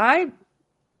because I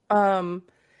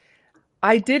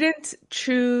didn't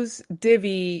choose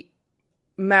Divi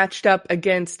matched up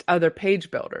against other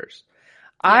page builders.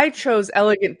 I chose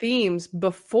Elegant Themes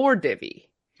before Divi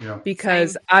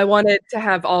because I wanted to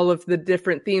have all of the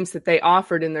different themes that they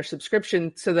offered in their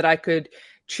subscription so that I could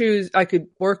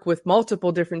work with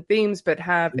multiple different themes, but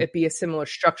have it be a similar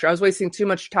structure. I was wasting too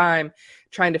much time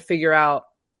trying to figure out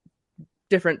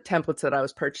different templates that I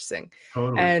was purchasing.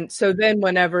 Totally. And so then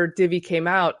whenever Divi came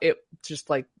out, it just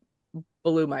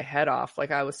blew my head off.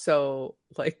 I was so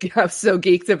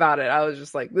geeked about it. I was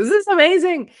just like, this is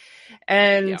amazing.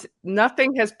 And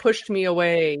nothing has pushed me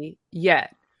away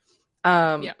yet.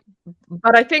 But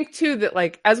I think too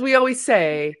that as we always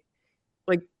say,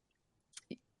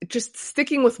 just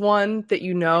sticking with one that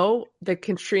that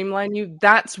can streamline you,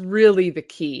 that's really the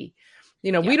key.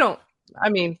 We don't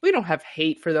have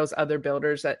hate for those other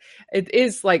builders. That it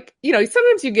is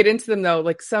sometimes you get into them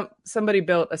though. Somebody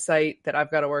built a site that I've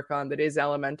got to work on that is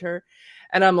Elementor,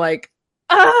 and I'm like,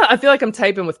 I feel like I'm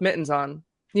typing with mittens on.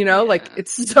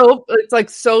 It's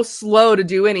so slow to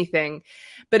do anything.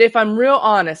 But if I'm real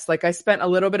honest, I spent a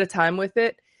little bit of time with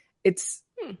it. It's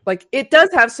it does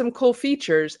have some cool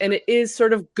features, and it is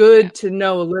sort of good to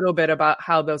know a little bit about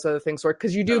how those other things work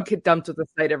because you do get dumped with the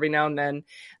site every now and then.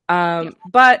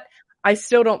 But I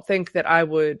still don't think that I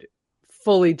would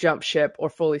fully jump ship or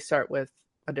fully start with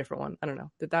a different one. I don't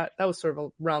know. That was sort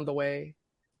of around the way,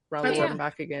 and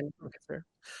back again.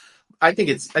 I think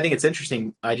it's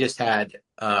interesting. I just had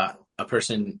a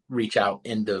person reach out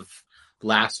end of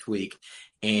last week,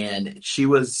 and she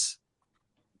was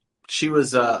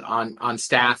on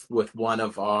staff with one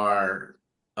of our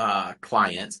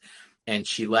clients, and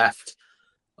she left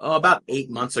about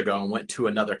 8 months ago and went to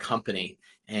another company.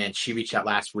 And she reached out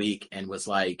last week and was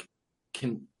like,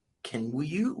 "Can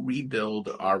you rebuild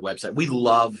our website? We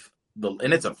love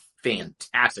and it's a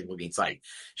fantastic looking site."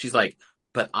 She's like,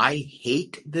 "But I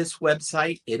hate this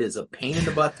website. It is a pain in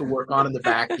the butt to work on in the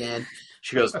back end."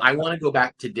 She goes, "I want to go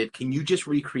back to Divi. Can you just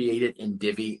recreate it in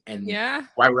Divi? And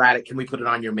while we're at it, can we put it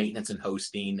on your maintenance and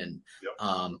hosting?" And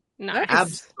nice.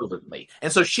 Absolutely.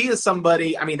 And so she is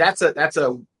somebody. I mean, that's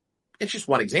it's just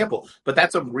one example, but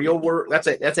that's a real work. That's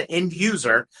an end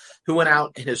user who went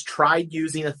out and has tried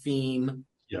using a theme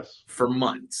for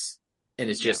months. And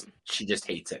it's just, she just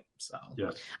hates it. So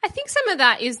I think some of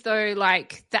that is though,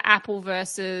 the Apple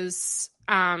versus,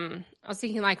 I was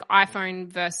thinking iPhone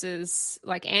versus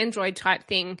Android type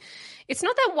thing. It's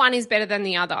not that one is better than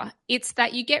the other. It's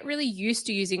that you get really used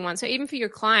to using one. So even for your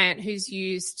client who's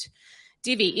used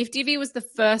Divi, if Divi was the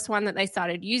first one that they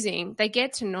started using, they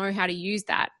get to know how to use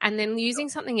that. And then using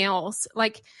something else,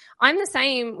 I'm the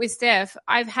same with Steph.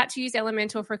 I've had to use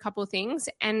Elementor for a couple of things.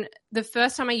 And the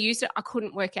first time I used it, I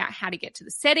couldn't work out how to get to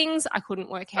the settings. I couldn't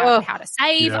work out how to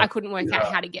save. I couldn't work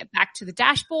out how to get back to the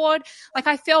dashboard.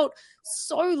 I felt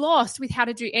so lost with how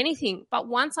to do anything. But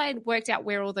once I had worked out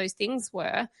where all those things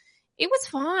were, it was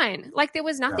fine. Like there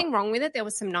was nothing wrong with it. There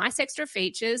was some nice extra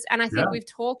features. And I think we've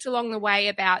talked along the way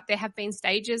about there have been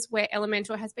stages where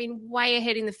Elementor has been way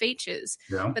ahead in the features,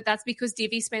 but that's because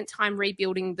Divi spent time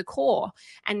rebuilding the core.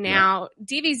 And now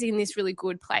Divi's in this really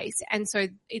good place. And so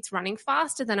it's running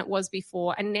faster than it was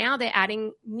before. And now they're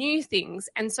adding new things.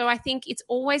 And so I think it's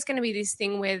always going to be this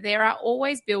thing where there are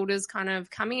always builders kind of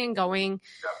coming and going.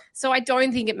 So I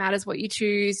don't think it matters what you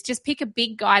choose. Just pick a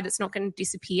big guy that's not going to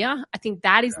disappear. I think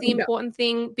that is the important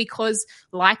thing, because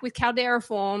like with Caldera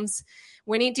Forms,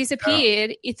 when it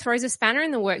disappeared, it throws a spanner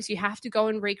in the works. You have to go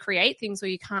and recreate things or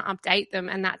you can't update them.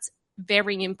 And that's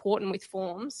very important with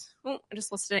Forms. Oh, I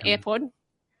just lost an AirPod.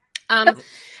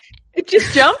 It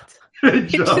just jumped. I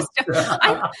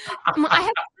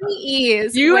have tiny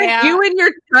ears. You and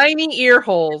your tiny ear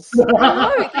holes.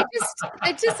 No,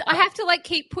 they just. I have to like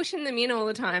keep pushing them in all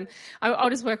the time.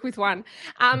 I'll just work with one.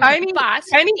 Tiny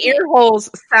ear holes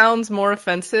sounds more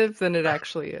offensive than it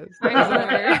actually is. I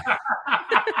know.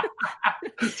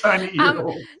 Tiny ear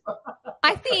holes.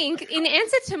 I think in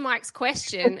answer to Mike's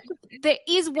question, there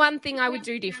is one thing I would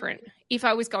do different if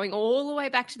I was going all the way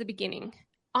back to the beginning.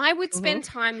 I would spend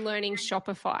time learning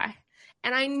Shopify.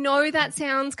 And I know that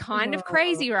sounds kind of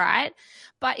crazy, right?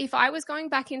 But if I was going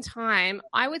back in time,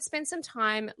 I would spend some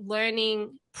time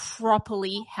learning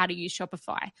properly how to use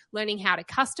Shopify, learning how to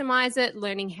customize it,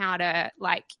 learning how to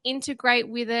like integrate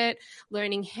with it,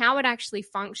 learning how it actually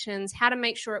functions, how to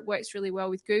make sure it works really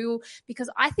well with Google, because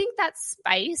I think that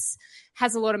space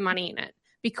has a lot of money in it,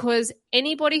 because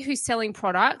anybody who's selling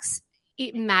products,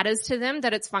 it matters to them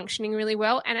that it's functioning really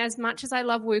well. And as much as I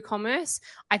love WooCommerce,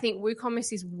 I think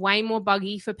WooCommerce is way more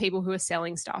buggy for people who are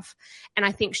selling stuff. And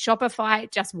I think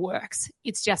Shopify just works.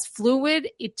 It's just fluid.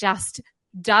 It just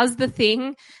does the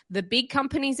thing. The big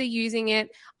companies are using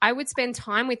it. I would spend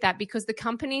time with that, because the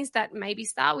companies that maybe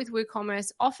start with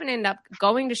WooCommerce often end up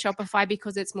going to Shopify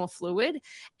because it's more fluid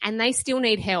and they still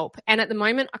need help. And at the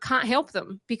moment, I can't help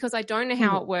them because I don't know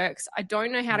how it works. I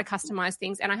don't know how to customize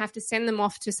things, and I have to send them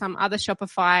off to some other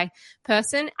Shopify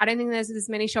person. I don't think there's as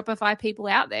many Shopify people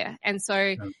out there. And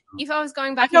so if I was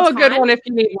going back, I know a good one if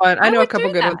you need one. I know a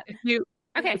couple good ones.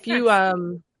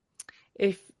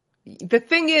 If the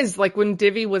thing is, like when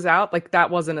Divi was out, like that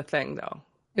wasn't a thing though.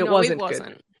 It wasn't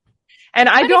good. And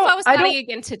if I was starting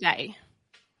again today.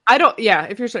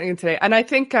 If you're starting again today. And I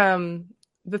think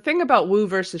the thing about Woo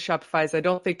versus Shopify is I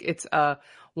don't think it's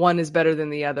one is better than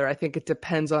the other. I think it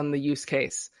depends on the use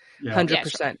case. 100%. Yeah,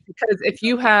 sure. Because if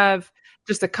you have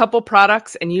just a couple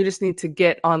products and you just need to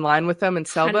get online with them and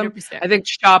sell 100%. Them, I think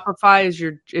Shopify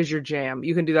is your jam.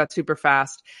 You can do that super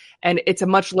fast, and it's a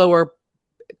much lower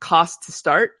cost to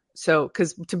start. So,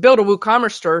 because to build a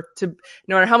WooCommerce store, no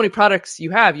matter how many products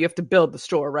you have to build the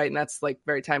store, right? And that's like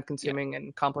very time consuming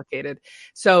and complicated.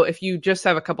 So if you just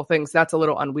have a couple things, that's a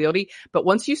little unwieldy. But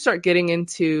once you start getting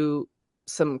into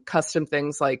some custom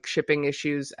things like shipping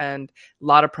issues and a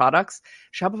lot of products,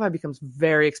 Shopify becomes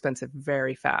very expensive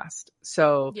very fast.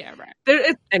 So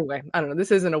anyway, I don't know.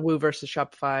 This isn't a Woo versus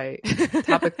Shopify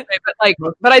topic today,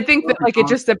 but I think that like it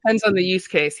just depends on the use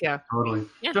case. Yeah, totally.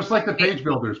 Yeah. Just like the page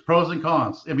builders, pros and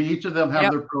cons. I mean, each of them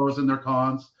have their pros and their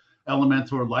cons.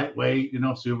 Elementor, lightweight,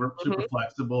 super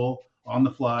flexible, on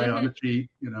the fly, on the cheap,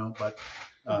 but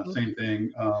same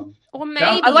thing. Or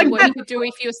maybe what you could do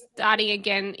if you're starting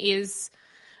again is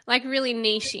like really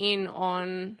niche in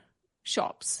on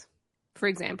shops, for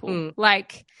example.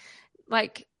 Like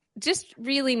just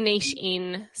really niche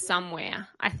in somewhere.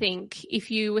 I think if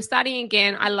you were starting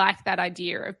again, I like that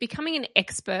idea of becoming an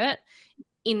expert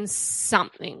in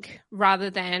something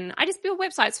rather than I just build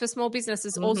websites for small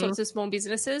businesses, all sorts of small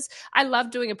businesses. I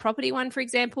love doing a property one, for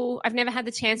example. I've never had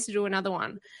the chance to do another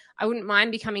one. I wouldn't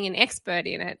mind becoming an expert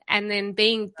in it and then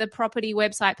being the property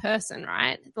website person,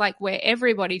 right? Like where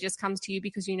everybody just comes to you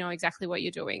because you know exactly what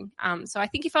you're doing. So I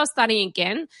think if I was starting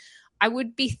again, I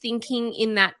would be thinking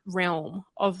in that realm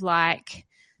of like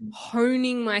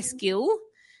honing my skill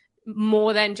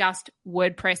more than just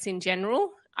WordPress in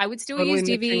general. I would still use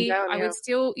Divi. I would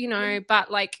still,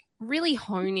 but like really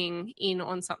honing in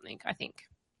on something, I think,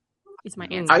 is my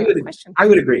answer to the question. I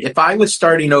would agree. If I was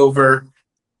starting over,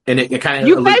 and it kind of...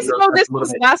 You guys know this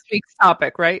was last week's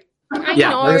topic, right? I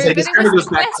know, but this kind of goes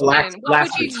back to last what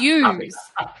would you use?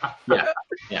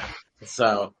 Yeah.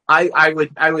 So I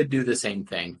would do the same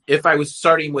thing. If I was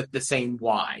starting with the same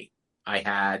why I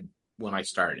had when I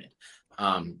started.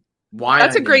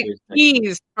 That's a great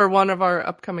tease for one of our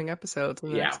upcoming episodes.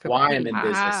 Why I'm in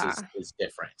business is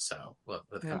different. So we'll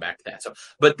come back to that. So,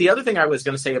 but the other thing I was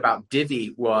going to say about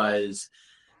Divi was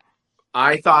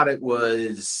I thought it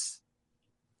was,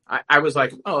 I was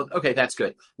like, oh, okay, that's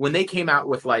good. When they came out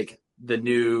with like the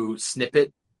new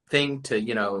snippet thing to,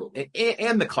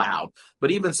 and the cloud, but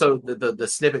even so the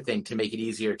snippet thing to make it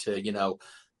easier to,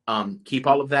 keep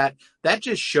all of that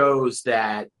just shows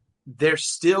that they're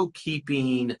still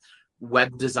keeping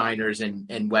web designers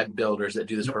and web builders that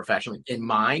do this professionally in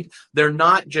mind. They're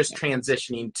not just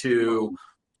transitioning to,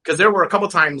 because there were a couple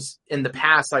times in the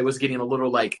past I was getting a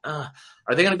little like, are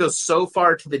they going to go so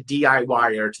far to the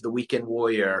DIYer, to the weekend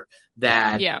warrior,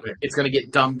 that it's going to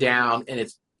get dumbed down and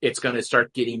it's going to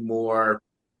start getting more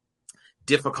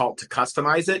difficult to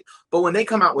customize it? But when they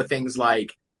come out with things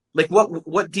like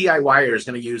what DIYer is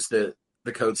going to use the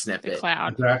code snippet? The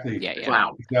cloud. Exactly. Yeah.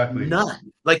 Cloud. Exactly.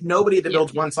 None. Like nobody that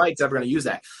builds one site is ever going to use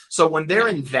that. So when they're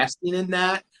investing in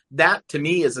that to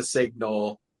me is a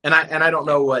signal. And I don't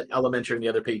know what Elementor and the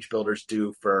other page builders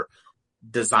do for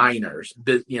designers,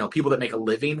 people that make a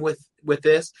living with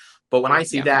this. But when I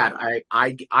see that,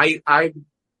 I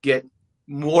get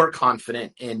more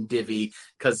confident in Divi,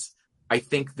 because I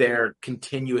think they're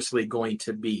continuously going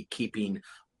to be keeping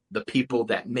the people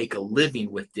that make a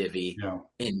living with Divi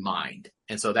in mind.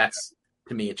 And so that's,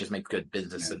 to me, it just makes good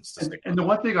business sense. And the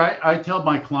one thing I tell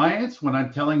my clients when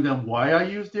I'm telling them why I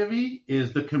use Divi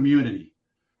is the community.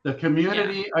 The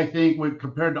community, I think, when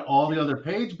compared to all the other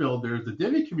page builders, the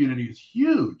Divi community is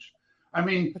huge. I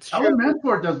mean,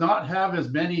 Elementor does not have as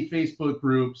many Facebook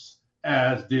groups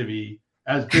as Divi,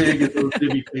 as big as those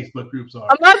Divi Facebook groups are.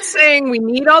 I'm not saying we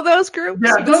need all those groups.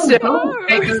 Yeah, but still,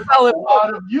 there's a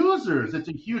lot of users. It's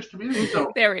a huge community.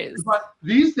 So there is. But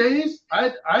these days,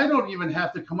 I don't even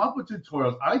have to come up with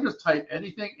tutorials. I just type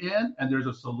anything in, and there's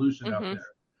a solution out there.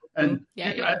 And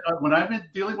when I've been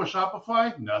dealing with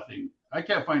Shopify, nothing. I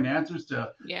can't find answers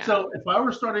to. Yeah. So if I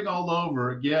were starting all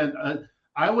over again,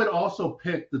 I would also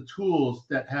pick the tools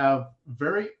that have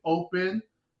very open,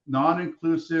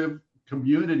 non-inclusive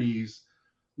communities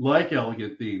like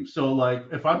Elegant Themes. So like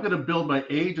if I'm going to build my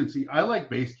agency, I like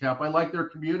Basecamp. I like their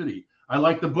community. I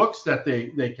like the books that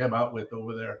they came out with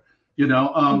over there.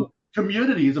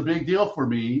 Community is a big deal for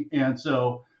me. And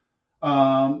so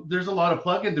there's a lot of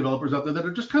plugin developers out there that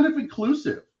are just kind of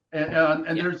inclusive.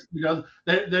 And there's,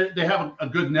 they have a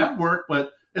good network,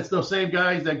 but it's those same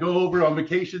guys that go over on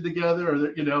vacation together,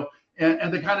 or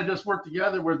and they kind of just work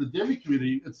together. Where the Divi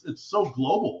community, it's so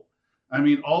global. I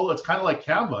mean, it's kind of like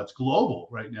Canva. It's global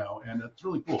right now, and it's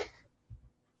really cool.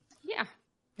 Yeah.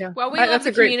 Well, we love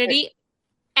the community.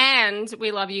 And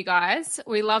we love you guys.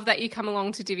 We love that you come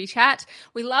along to Divi Chat.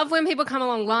 We love when people come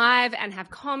along live and have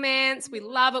comments. We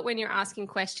love it when you're asking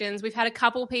questions. We've had a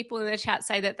couple people in the chat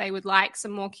say that they would like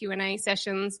some more Q&A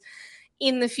sessions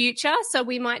in the future. So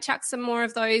we might chuck some more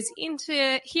of those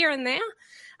into here and there.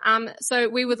 So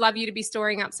we would love you to be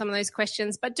storing up some of those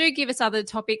questions, but do give us other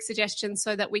topic suggestions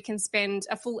so that we can spend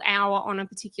a full hour on a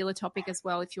particular topic as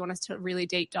well if you want us to really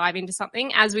deep dive into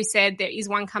something. As we said, there is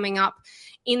one coming up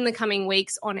in the coming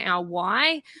weeks on our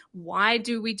why. Why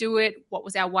do we do it? What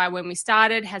was our why when we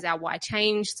started? Has our why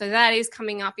changed? So that is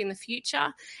coming up in the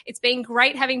future. It's been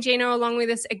great having Gino along with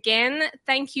us again.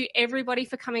 Thank you, everybody,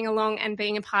 for coming along and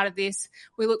being a part of this.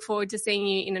 We look forward to seeing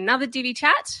you in another Divi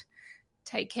Chat.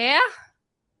 Take care.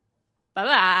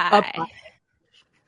 Bye-bye. Bye-bye.